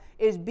agenda,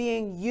 is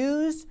being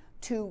used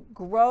to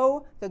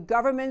grow the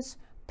government's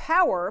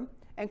power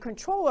and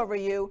control over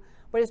you,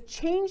 but it's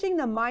changing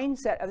the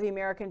mindset of the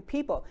American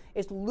people.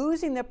 It's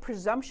losing the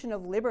presumption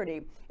of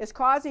liberty. It's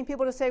causing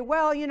people to say,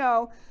 well, you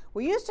know,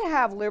 we used to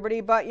have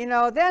liberty, but, you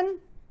know, then,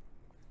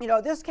 you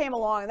know, this came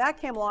along and that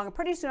came along, and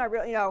pretty soon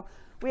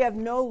we have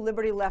no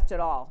liberty left at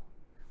all,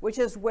 which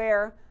is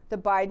where the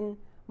Biden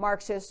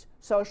Marxist,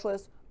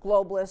 socialist,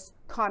 globalist,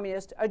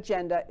 communist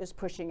agenda is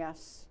pushing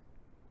us.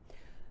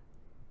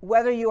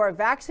 Whether you are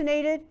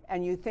vaccinated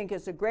and you think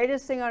it's the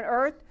greatest thing on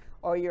earth,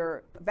 or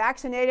you're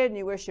vaccinated and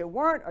you wish you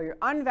weren't, or you're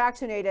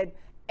unvaccinated,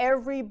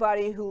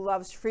 everybody who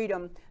loves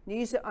freedom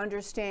needs to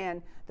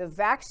understand the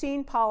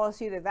vaccine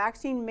policy, the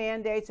vaccine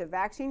mandates, the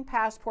vaccine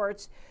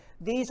passports.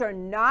 These are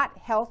not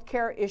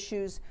healthcare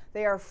issues.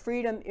 They are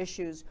freedom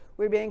issues.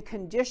 We're being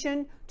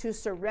conditioned to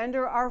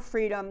surrender our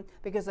freedom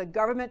because the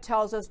government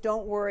tells us,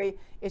 don't worry,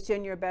 it's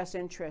in your best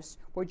interest.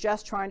 We're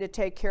just trying to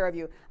take care of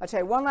you. I'll tell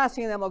you one last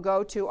thing, and then we'll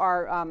go to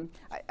our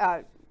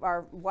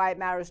why it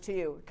matters to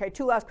you. Okay,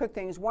 two last quick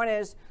things. One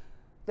is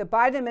the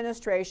Biden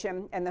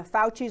administration and the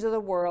Faucis of the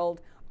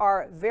world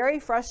are very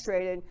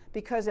frustrated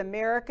because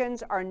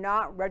Americans are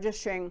not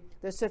registering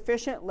the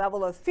sufficient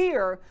level of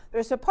fear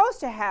they're supposed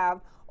to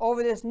have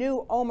over this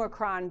new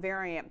Omicron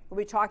variant. We'll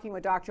be talking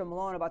with Dr.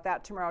 Malone about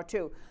that tomorrow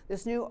too.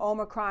 This new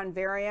Omicron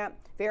variant,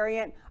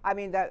 I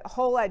mean, the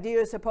whole idea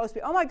is supposed to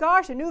be, oh my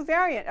gosh, a new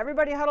variant,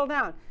 everybody huddle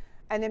down.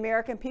 And the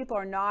American people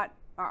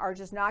are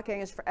just not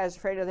getting as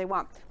afraid as they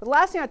want. But the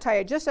last thing I'll tell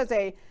you, just as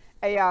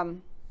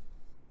an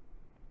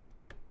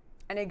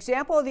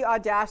example of the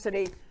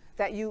audacity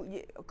that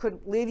you could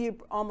leave you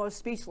almost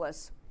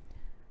speechless.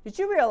 Did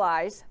you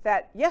realize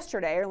that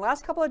yesterday, or in the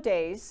last couple of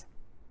days,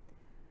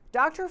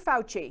 Dr.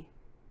 Fauci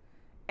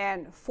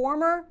and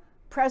former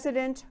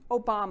President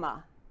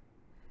Obama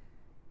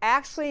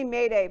actually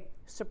made a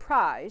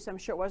surprise, I'm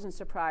sure it wasn't a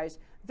surprise,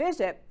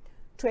 visit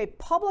to a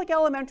public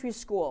elementary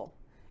school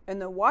in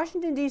the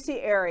Washington, D.C.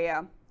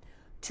 area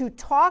to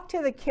talk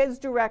to the kids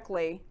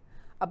directly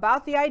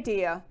about the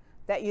idea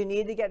that you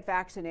need to get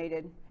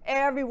vaccinated.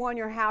 Everyone in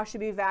your house should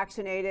be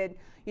vaccinated.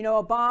 You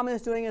know, Obama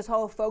is doing his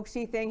whole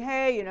folksy thing.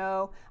 Hey, you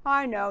know,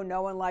 I know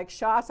no one likes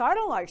shots. I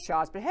don't like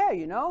shots, but hey,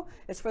 you know,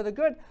 it's for the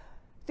good.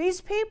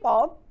 These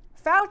people,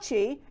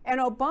 Fauci and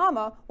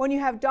Obama, when you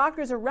have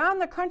doctors around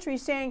the country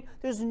saying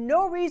there's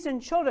no reason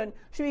children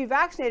should be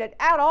vaccinated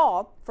at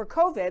all for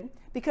COVID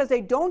because they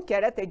don't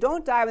get it, they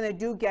don't die when they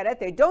do get it,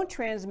 they don't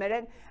transmit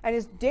it, and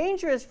it's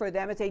dangerous for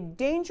them. It's a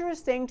dangerous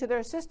thing to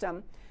their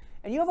system.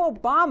 And you have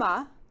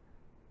Obama,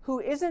 who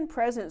isn't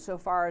president so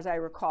far as I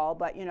recall,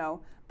 but, you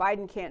know,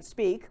 Biden can't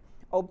speak.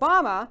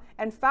 Obama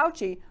and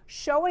Fauci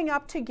showing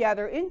up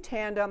together in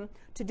tandem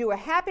to do a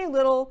happy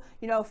little,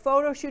 you know,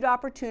 photo shoot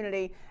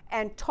opportunity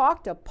and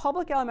talk to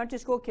public elementary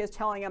school kids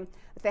telling them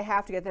that they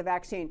have to get the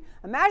vaccine.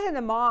 Imagine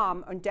the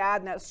mom and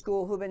dad in that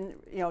school who've been,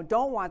 you know,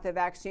 don't want the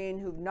vaccine,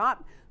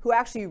 who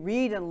actually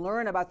read and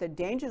learn about the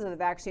dangers of the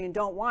vaccine and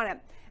don't want it.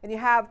 And you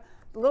have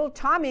little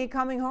Tommy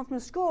coming home from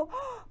school,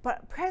 oh,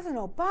 but President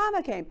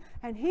Obama came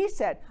and he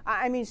said,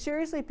 I mean,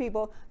 seriously,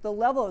 people, the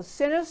level of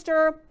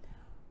sinister,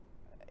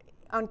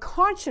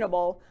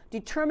 unconscionable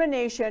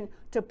determination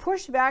to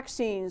push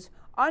vaccines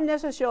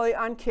unnecessarily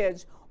on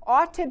kids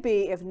ought to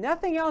be, if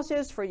nothing else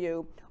is for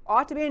you,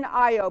 ought to be an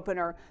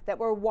eye-opener that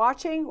what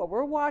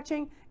we're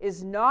watching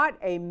is not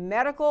a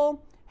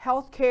medical,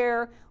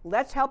 healthcare,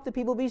 let's help the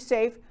people be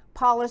safe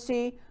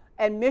policy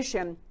and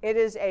mission. It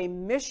is a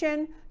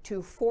mission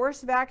to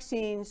force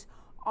vaccines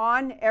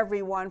on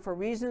everyone for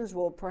reasons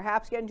we'll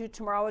perhaps get into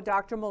tomorrow with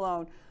Dr.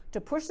 Malone, to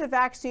push the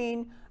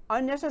vaccine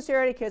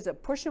unnecessary to kids,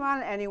 that push them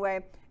on it anyway.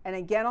 And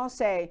again, I'll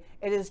say,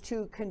 it is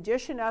to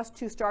condition us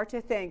to start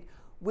to think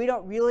we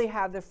don't really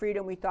have the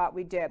freedom we thought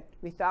we did.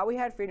 We thought we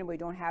had freedom, we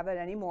don't have it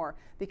anymore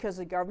because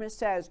the government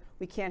says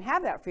we can't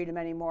have that freedom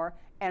anymore.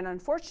 And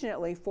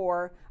unfortunately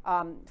for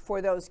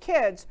those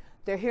kids,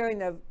 they're hearing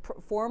the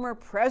former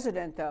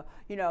president, the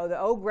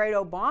oh great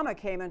Obama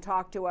came and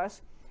talked to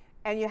us.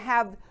 And you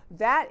have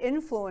that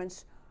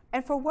influence.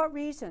 And for what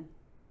reason?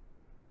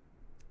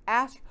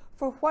 Ask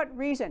for what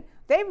reason.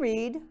 They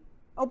read,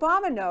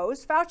 Obama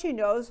knows, Fauci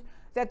knows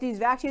that these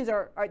vaccines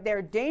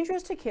they're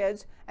dangerous to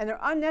kids and they're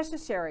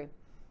unnecessary.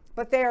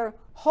 But they're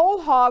whole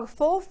hog,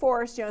 full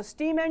force,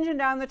 steam engine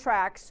down the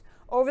tracks,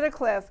 over the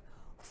cliff,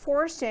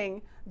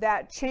 forcing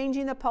that,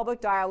 changing the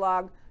public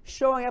dialogue,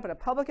 showing up at a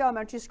public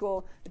elementary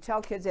school to tell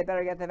kids they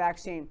better get the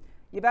vaccine.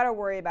 You better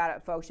worry about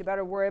it, folks. You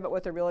better worry about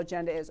what the real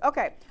agenda is.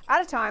 Okay,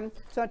 out of time,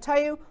 so I'll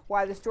tell you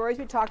why the stories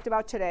we talked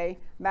about today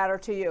matter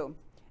to you.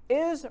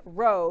 Is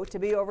Roe to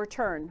be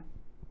overturned?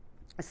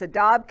 It's the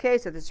Dobbs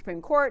case at the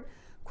Supreme Court.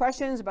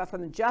 Questions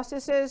from the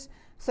justices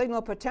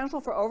signal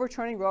potential for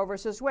overturning Roe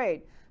versus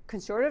Wade.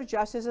 Conservative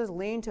justices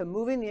lean to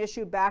moving the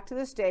issue back to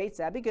the states.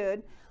 That'd be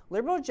good.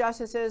 Liberal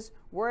justices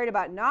worried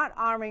about not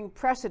honoring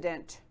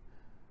precedent,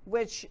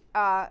 which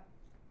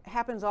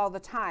happens all the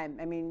time.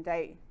 I mean,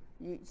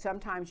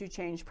 sometimes you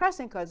change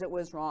precedent because it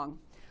was wrong.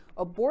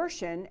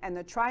 Abortion and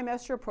the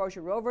trimester approach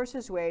of Roe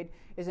versus Wade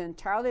is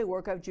entirely a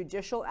work of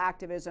judicial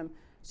activism.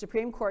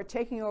 Supreme Court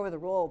taking over the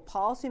role of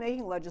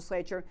policymaking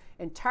legislature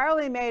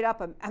entirely made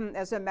up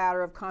as a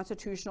matter of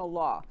constitutional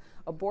law.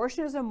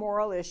 Abortion is a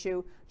moral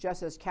issue,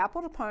 just as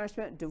capital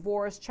punishment,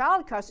 divorce,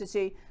 child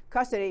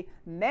custody,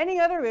 many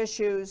other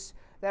issues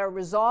that are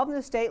resolved in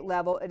the state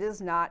level. It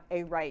is not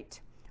a right.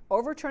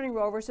 Overturning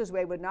Roe versus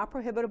Wade would not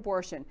prohibit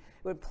abortion.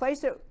 It would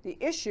place the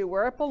issue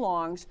where it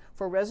belongs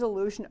for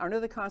resolution under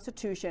the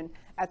Constitution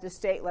at the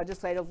state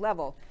legislative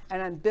level.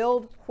 And on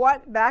Build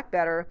What Back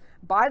Better,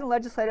 Biden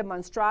legislative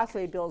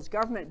monstrosity builds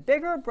government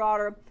bigger,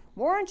 broader,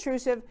 more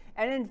intrusive,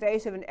 and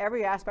invasive in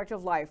every aspect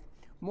of life.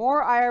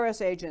 More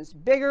IRS agents,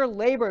 bigger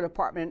Labor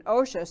Department,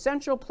 OSHA,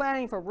 central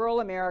planning for rural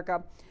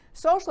America,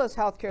 socialist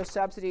health care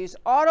subsidies,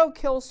 auto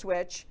kill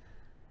switch,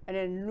 an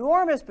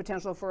enormous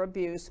potential for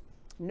abuse.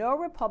 No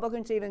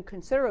Republicans even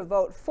consider a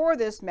vote for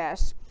this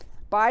mess.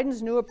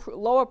 Biden's new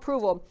low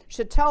approval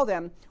should tell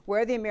them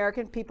where the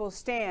American people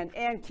stand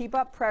and keep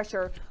up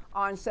pressure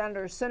on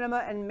Senators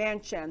Sinema and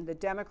Manchin, the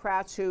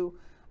Democrats who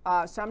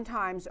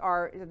sometimes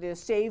are the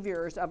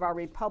saviors of our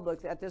republic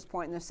at this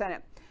point in the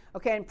Senate.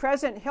 Okay, and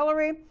President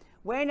Hillary,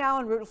 Wayne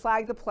Allen Root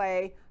flagged the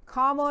play,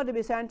 Kamala to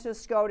be sent to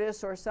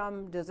SCOTUS or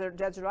some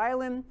desert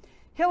island,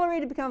 Hillary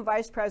to become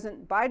vice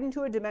president, Biden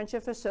to a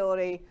dementia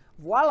facility.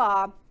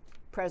 Voila,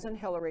 President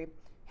Hillary.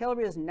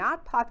 Hillary is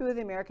not popular with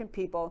the American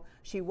people.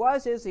 She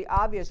is the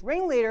obvious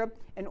ringleader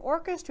and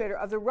orchestrator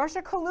of the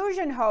Russia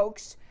collusion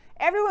hoax.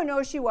 Everyone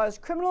knows she was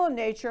criminal in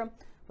nature,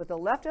 but the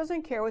left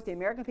doesn't care what the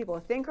American people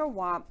think or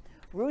want.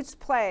 Root's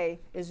play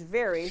is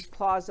very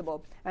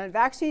plausible. And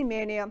vaccine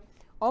mania,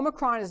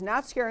 Omicron is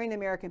not scaring the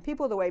American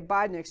people the way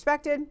Biden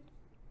expected.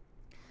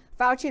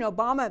 Fauci and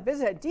Obama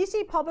visited a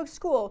D.C. public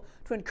school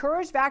to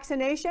encourage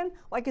vaccination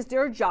like it's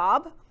their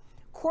job.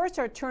 Courts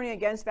are turning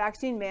against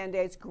vaccine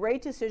mandates.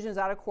 Great decisions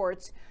out of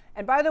courts.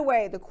 And by the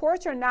way, the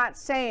courts are not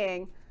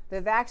saying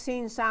the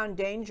vaccines sound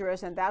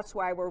dangerous and that's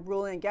why we're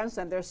ruling against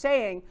them. They're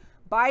saying,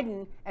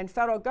 Biden and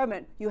federal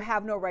government, you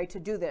have no right to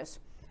do this.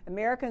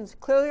 Americans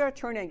clearly are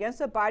turning against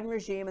the Biden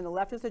regime and the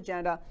leftist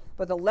agenda,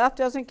 but the left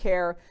doesn't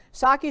care.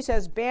 Psaki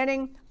says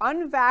banning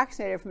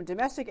unvaccinated from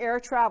domestic air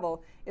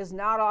travel is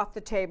not off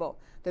the table.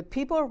 The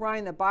people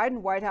running the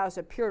Biden White House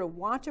appear to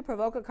want to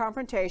provoke a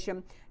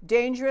confrontation.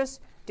 Dangerous,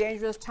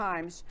 dangerous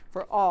times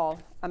for all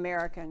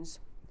Americans.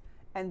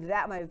 And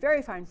that, my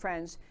very fine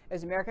friends,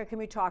 is America Can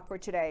We Talk for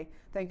today.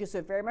 Thank you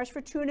so very much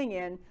for tuning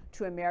in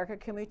to America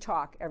Can We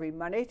Talk every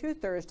Monday through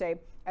Thursday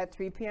at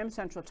 3 p.m.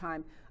 Central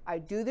Time. I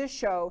do this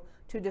show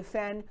to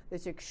defend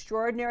this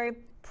extraordinary,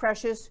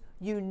 precious,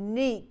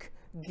 unique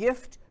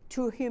gift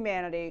to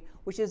humanity,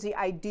 which is the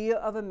idea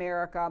of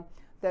America,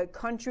 the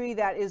country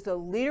that is the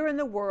leader in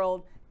the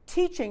world,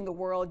 teaching the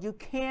world you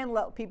can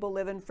let people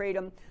live in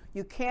freedom,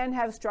 you can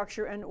have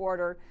structure and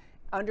order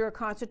under a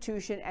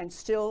constitution and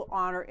still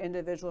honor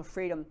individual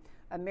freedom.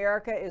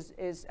 America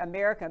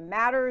America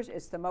matters.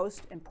 It's the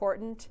most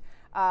important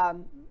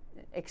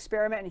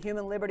experiment in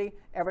human liberty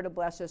ever to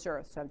bless this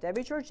earth. So I'm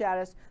Debbie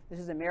Georgiadis. This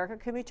is America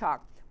Can We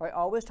Talk, where I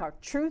always talk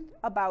truth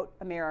about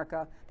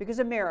America because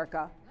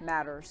America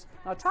matters.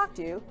 I'll talk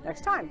to you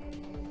next time.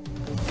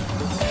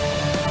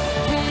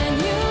 Can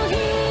you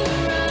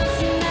hear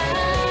us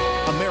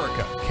now?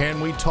 America Can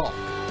We Talk?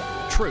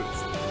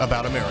 Truth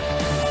about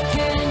America.